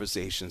that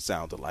conversation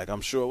sounded like.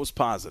 I'm sure it was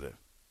positive.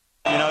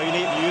 You know, you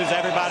need to use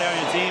everybody on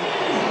your team.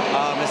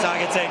 It's not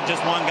going to take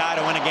just one guy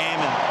to win a game.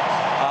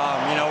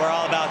 And, we're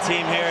all about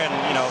team here, and,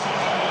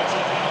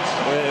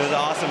 it was an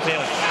awesome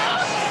feeling.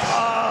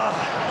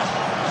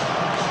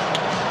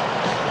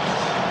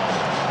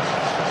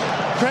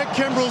 Craig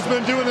Kimbrell's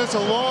been doing this a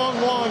long,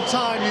 long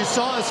time. You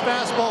saw his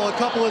fastball a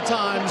couple of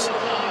times.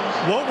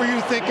 What were you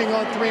thinking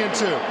on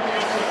 3-2?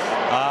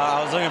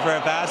 I was looking for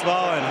a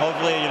fastball and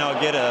hopefully,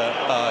 get a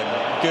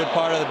good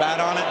part of the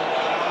bat on it.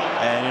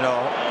 And,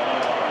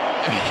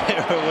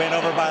 it went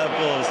over by the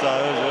pool, so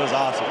it was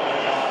awesome.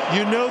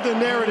 You know the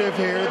narrative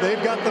here.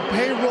 They've got the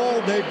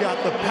payroll. They've got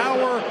the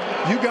power.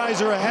 You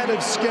guys are ahead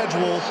of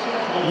schedule.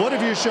 What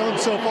have you shown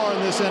so far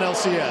in this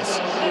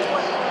NLCS?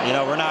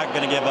 We're not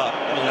going to give up.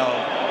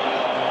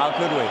 How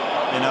could we?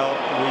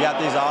 We got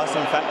these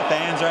awesome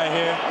fans right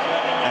here,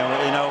 and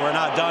we're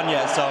not done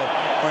yet. So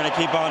we're going to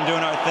keep on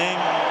doing our thing,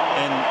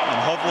 and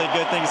hopefully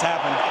good things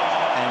happen,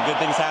 and good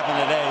things happen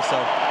today. So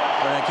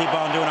we're going to keep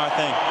on doing our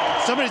thing.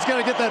 Somebody's got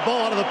to get that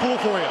ball out of the pool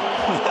for you.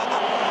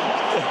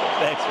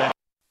 Thanks, man.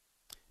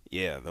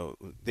 Yeah,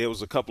 there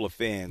was a couple of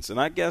fans, and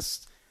I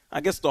guess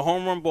the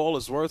home run ball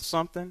is worth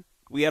something.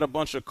 We had a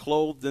bunch of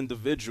clothed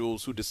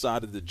individuals who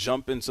decided to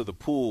jump into the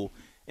pool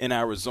in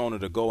Arizona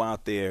to go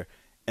out there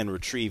and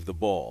retrieve the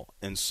ball.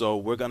 And so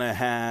we're going to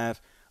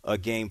have a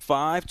Game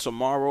 5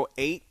 tomorrow,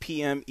 8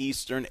 p.m.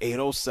 Eastern,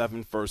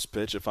 8:07 first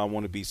pitch, if I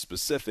want to be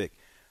specific,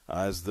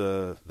 as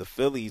the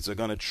Phillies are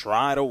going to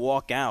try to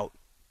walk out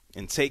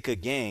and take a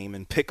game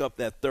and pick up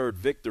that third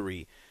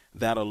victory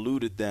that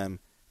eluded them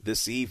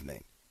this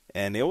evening.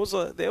 And there was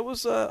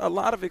a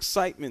lot of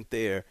excitement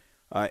there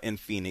in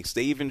Phoenix.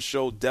 They even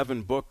showed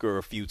Devin Booker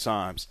a few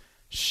times.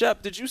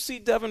 Shep, did you see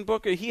Devin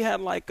Booker? He had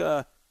like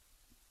a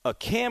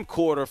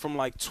camcorder from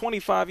like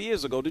 25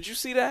 years ago. Did you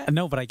see that?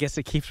 No, but I guess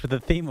it keeps with the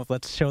theme of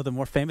let's show the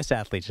more famous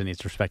athletes in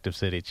each respective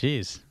city.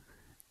 Jeez.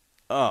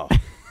 Oh.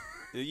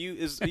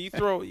 you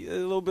throw a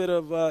little bit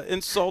of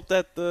insult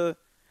at the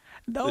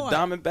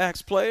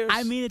Diamondbacks players?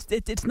 I mean,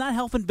 it's not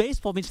helping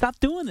baseball. I mean, stop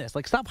doing this.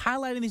 Like, stop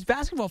highlighting these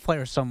basketball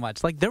players so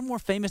much. Like, they're more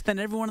famous than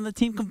everyone on the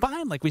team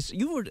combined. Like,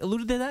 you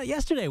alluded to that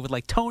yesterday with,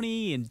 like,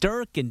 Tony and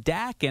Dirk and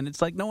Dak, and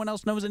it's like no one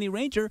else knows any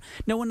Ranger.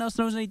 No one else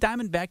knows any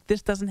Diamondback.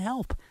 This doesn't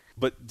help.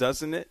 But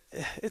doesn't it?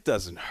 It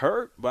doesn't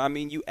hurt. But, I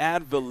mean, you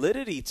add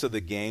validity to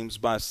the games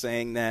by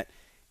saying that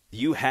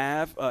you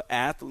have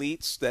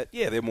athletes that,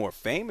 yeah, they're more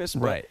famous,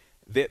 but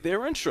right.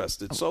 they're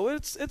interested. So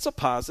it's a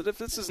positive.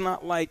 This is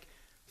not like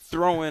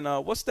throwing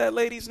what's that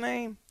lady's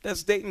name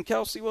that's dating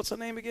Kelsey? What's her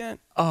name again?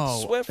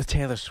 Oh, Swift.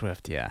 Taylor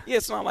Swift. Yeah. Yeah,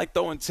 it's not like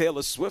throwing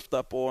Taylor Swift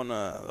up on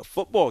a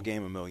football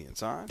game a million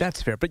times.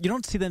 That's fair, but you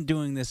don't see them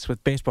doing this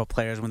with baseball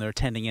players when they're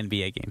attending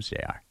NBA games,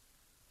 JR.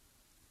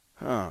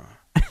 Huh.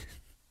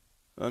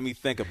 Let me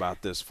think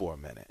about this for a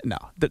minute. No,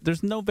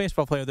 there's no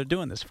baseball player they're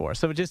doing this for.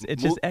 So it just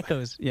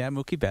echoes. Yeah,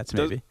 Mookie Betts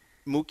maybe.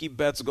 Mookie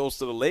Betts goes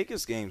to the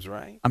Lakers games,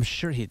 right? I'm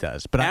sure he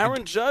does. But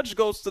Aaron Judge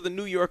goes to the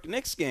New York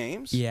Knicks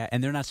games. Yeah,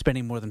 and they're not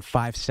spending more than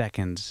 5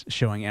 seconds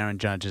showing Aaron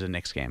Judge as a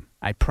Knicks game.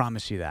 I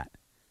promise you that.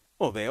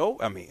 Well,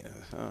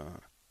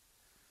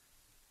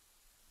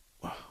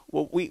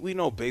 well, we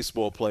know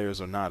baseball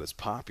players are not as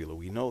popular.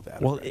 We know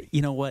that. Well,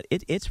 you know what?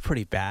 It's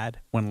pretty bad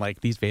when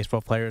like these baseball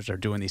players are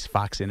doing these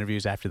Fox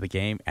interviews after the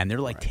game, and they're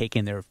like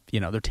taking their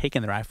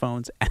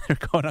iPhones and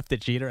they're going up to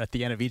Jeter at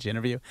the end of each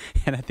interview,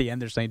 and at the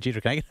end they're saying, "Jeter,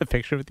 can I get a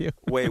picture with you?"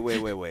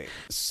 Wait.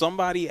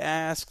 Somebody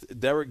asked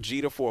Derek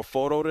Jeter for a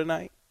photo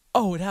tonight.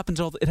 Oh, it happens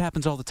all the time. It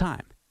happens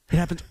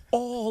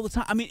all the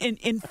time. I mean,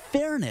 in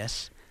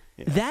fairness,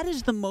 that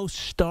is the most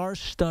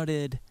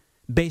star-studded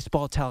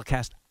baseball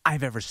telecast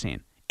I've ever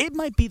seen. It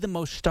might be the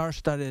most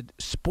star-studded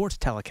sports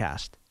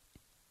telecast.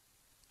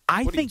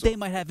 I think they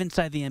might have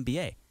inside the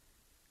NBA.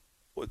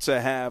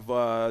 to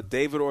have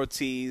David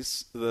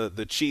Ortiz,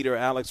 the cheater,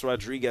 Alex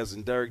Rodriguez,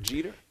 and Derek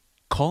Jeter?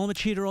 Call him a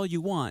cheater all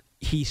you want.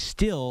 He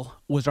still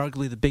was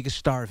arguably the biggest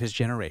star of his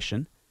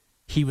generation.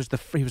 He was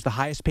the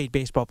highest paid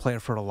baseball player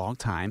for a long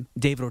time.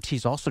 David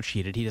Ortiz also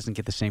cheated. He doesn't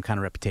get the same kind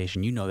of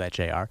reputation. You know that,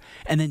 JR.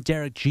 And then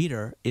Derek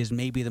Jeter is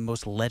maybe the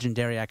most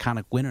legendary,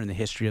 iconic winner in the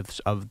history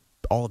of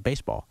all of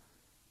baseball.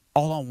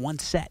 All on one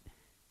set.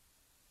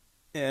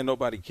 Yeah,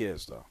 nobody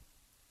cares, though.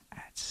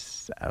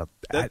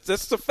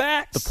 That's the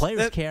facts. The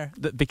players care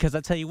because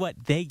I tell you what,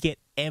 they get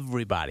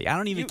everybody. I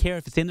don't even care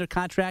if it's in their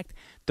contract.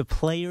 The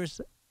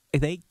players,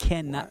 they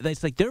cannot.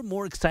 It's like they're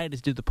more excited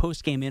to do the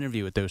post-game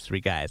interview with those three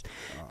guys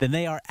than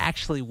they are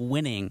actually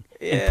winning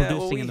and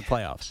producing in the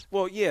playoffs.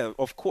 Well, yeah,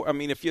 of course. I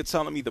mean, if you're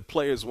telling me the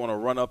players want to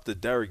run up to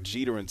Derek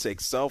Jeter and take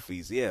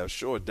selfies, yeah,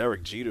 sure,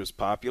 Derek Jeter's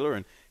popular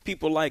and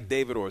people like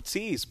David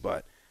Ortiz,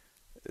 but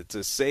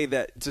to say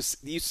that,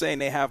 you saying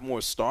they have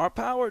more star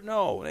power?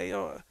 No, they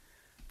are.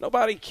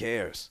 Nobody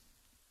cares.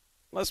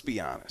 Let's be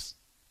honest.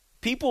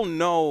 People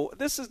know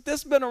this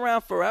has been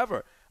around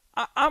forever.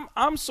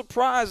 I'm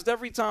surprised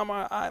every time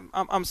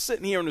I'm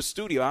sitting here in the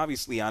studio.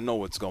 Obviously, I know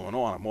what's going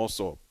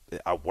on.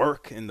 I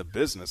work in the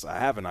business. I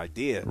have an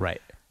idea.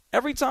 Right.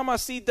 Every time I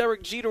see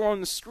Derek Jeter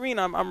on the screen,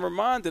 I'm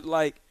reminded,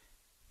 like,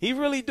 he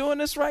really doing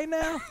this right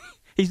now?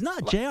 He's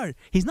not, JR.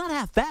 He's not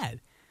half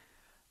bad.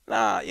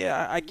 Nah,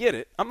 yeah, I get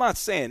it. I'm not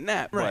saying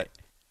that, right.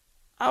 But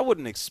I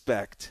wouldn't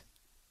expect.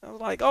 I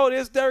was like, oh,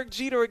 there's Derek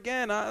Jeter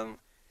again.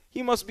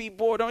 He must be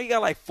bored. Don't he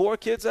got like 4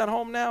 kids at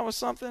home now or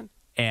something?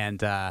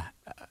 And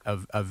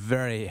a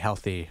very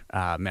healthy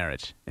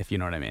marriage, if you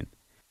know what I mean.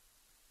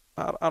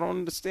 I don't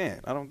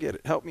understand. I don't get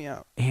it. Help me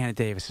out. Hannah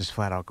Davis is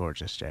flat out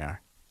gorgeous, JR.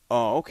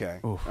 Oh, okay.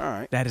 Oof, all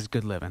right. That is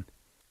good living.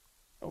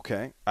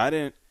 Okay. I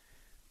didn't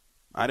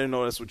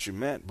know that's what you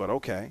meant, but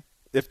okay.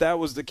 If that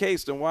was the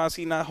case, then why is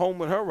he not home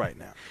with her right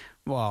now?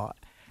 Well,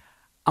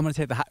 I'm going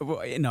to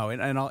take no.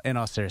 In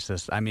all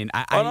seriousness, I mean,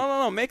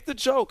 no. Make the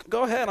joke.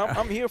 Go ahead.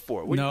 I'm here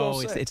for it. What no,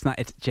 you gonna say? It's not.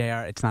 It's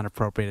JR. It's not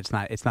appropriate.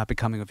 It's not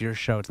becoming of your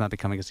show. It's not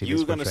becoming a CBS You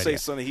were going to Sports say Radio.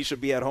 something. He should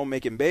be at home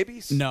making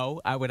babies.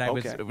 No, I was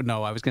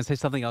going to say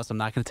something else. I'm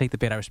not going to take the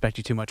bait. I respect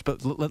you too much.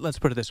 But let's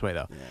put it this way,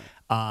 though.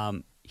 Yeah.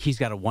 He's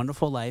got a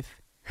wonderful life.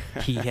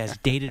 He has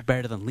dated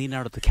better than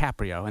Leonardo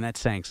DiCaprio, and that's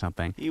saying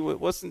something.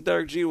 Wasn't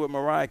Derek Jeter with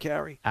Mariah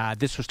Carey?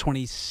 This was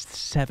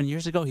 27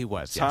 years ago. He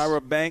was. Yes.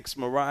 Tyra Banks,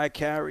 Mariah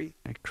Carey,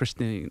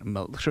 Christine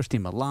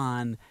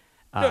Milan.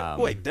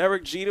 Wait,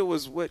 Derek Jeter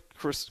was with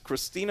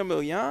Christina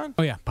Milian?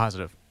 Oh yeah,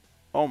 positive.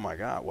 Oh my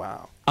God!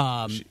 Wow.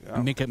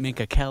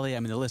 Minka Kelly. I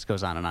mean, the list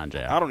goes on and on. JR.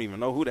 I don't even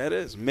know who that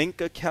is.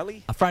 Minka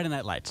Kelly. Friday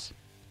Night Lights.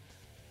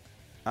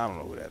 I don't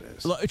know who that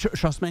is.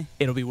 Trust me,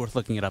 it'll be worth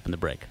looking it up in the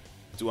break.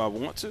 Do I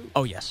want to?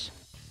 Oh yes.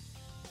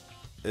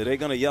 Are they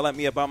going to yell at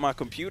me about my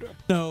computer?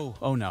 No.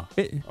 Oh, no.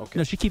 Okay.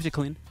 No, she keeps it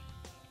clean.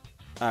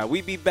 All right,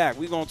 we be back.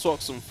 We're going to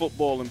talk some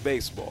football and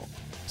baseball.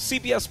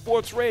 CBS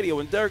Sports Radio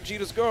and Derek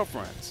Jeter's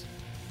girlfriends.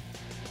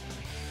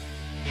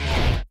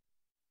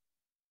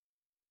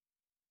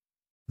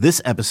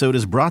 This episode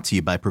is brought to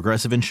you by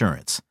Progressive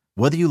Insurance.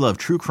 Whether you love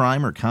true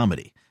crime or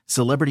comedy,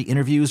 celebrity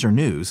interviews or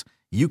news,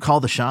 you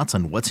call the shots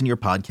on what's in your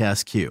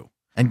podcast queue.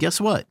 And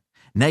guess what?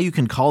 Now you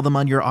can call them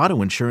on your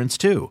auto insurance,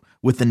 too,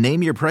 with the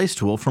Name Your Price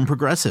tool from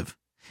Progressive.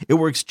 It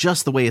works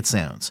just the way it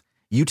sounds.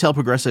 You tell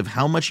Progressive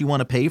how much you want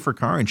to pay for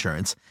car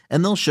insurance,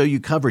 and they'll show you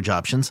coverage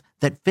options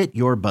that fit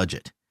your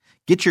budget.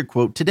 Get your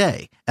quote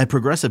today at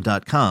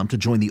Progressive.com to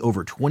join the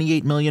over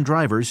 28 million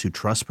drivers who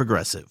trust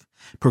Progressive.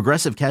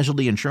 Progressive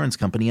Casualty Insurance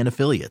Company and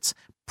Affiliates.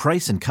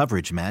 Price and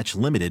coverage match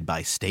limited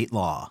by state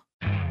law.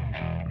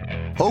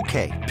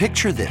 Okay,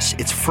 picture this.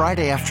 It's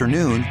Friday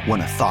afternoon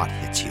when a thought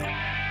hits you.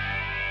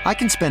 I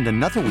can spend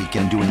another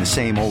weekend doing the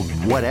same old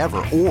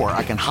whatever, or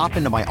I can hop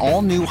into my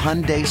all-new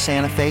Hyundai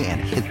Santa Fe and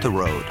hit the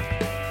road.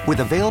 With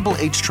available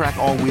H-Track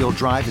all-wheel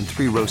drive and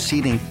 3-row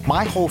seating,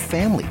 my whole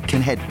family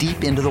can head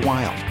deep into the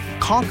wild.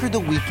 Conquer the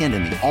weekend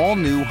in the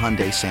all-new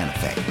Hyundai Santa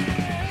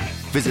Fe.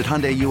 Visit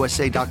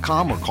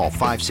HyundaiUSA.com or call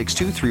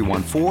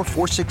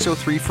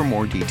 562-314-4603 for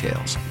more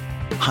details.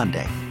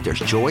 Hyundai, there's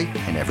joy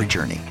in every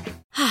journey.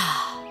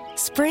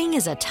 Spring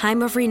is a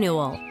time of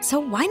renewal, so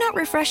why not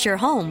refresh your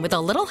home with a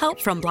little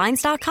help from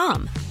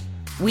Blinds.com?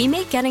 We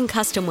make getting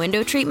custom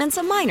window treatments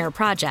a minor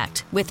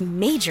project with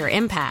major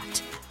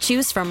impact.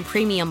 Choose from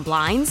premium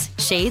blinds,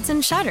 shades,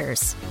 and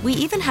shutters. We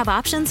even have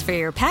options for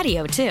your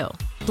patio, too.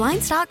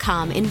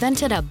 Blinds.com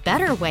invented a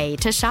better way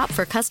to shop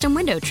for custom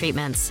window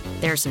treatments.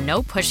 There's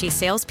no pushy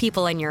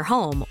salespeople in your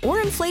home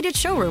or inflated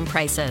showroom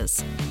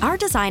prices. Our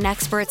design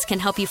experts can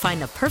help you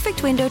find the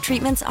perfect window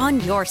treatments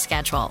on your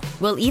schedule.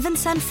 We'll even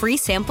send free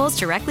samples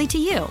directly to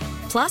you.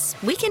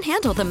 Plus, we can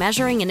handle the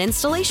measuring and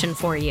installation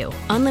for you.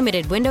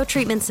 Unlimited window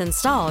treatments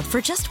installed for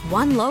just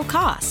one low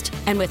cost.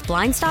 And with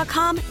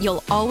Blinds.com,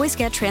 you'll always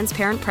get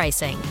transparent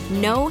pricing.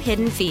 No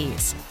hidden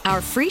fees. Our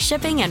free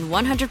shipping and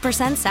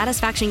 100%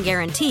 satisfaction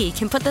guarantee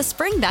can put the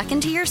spring back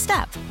into your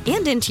step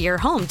and into your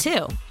home,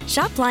 too.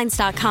 Shop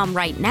Blinds.com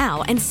right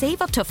now and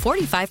save up to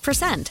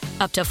 45%.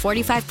 Up to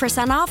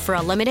 45% off for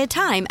a limited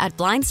time at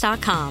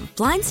Blinds.com.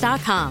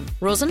 Blinds.com.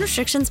 Rules and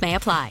restrictions may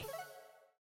apply.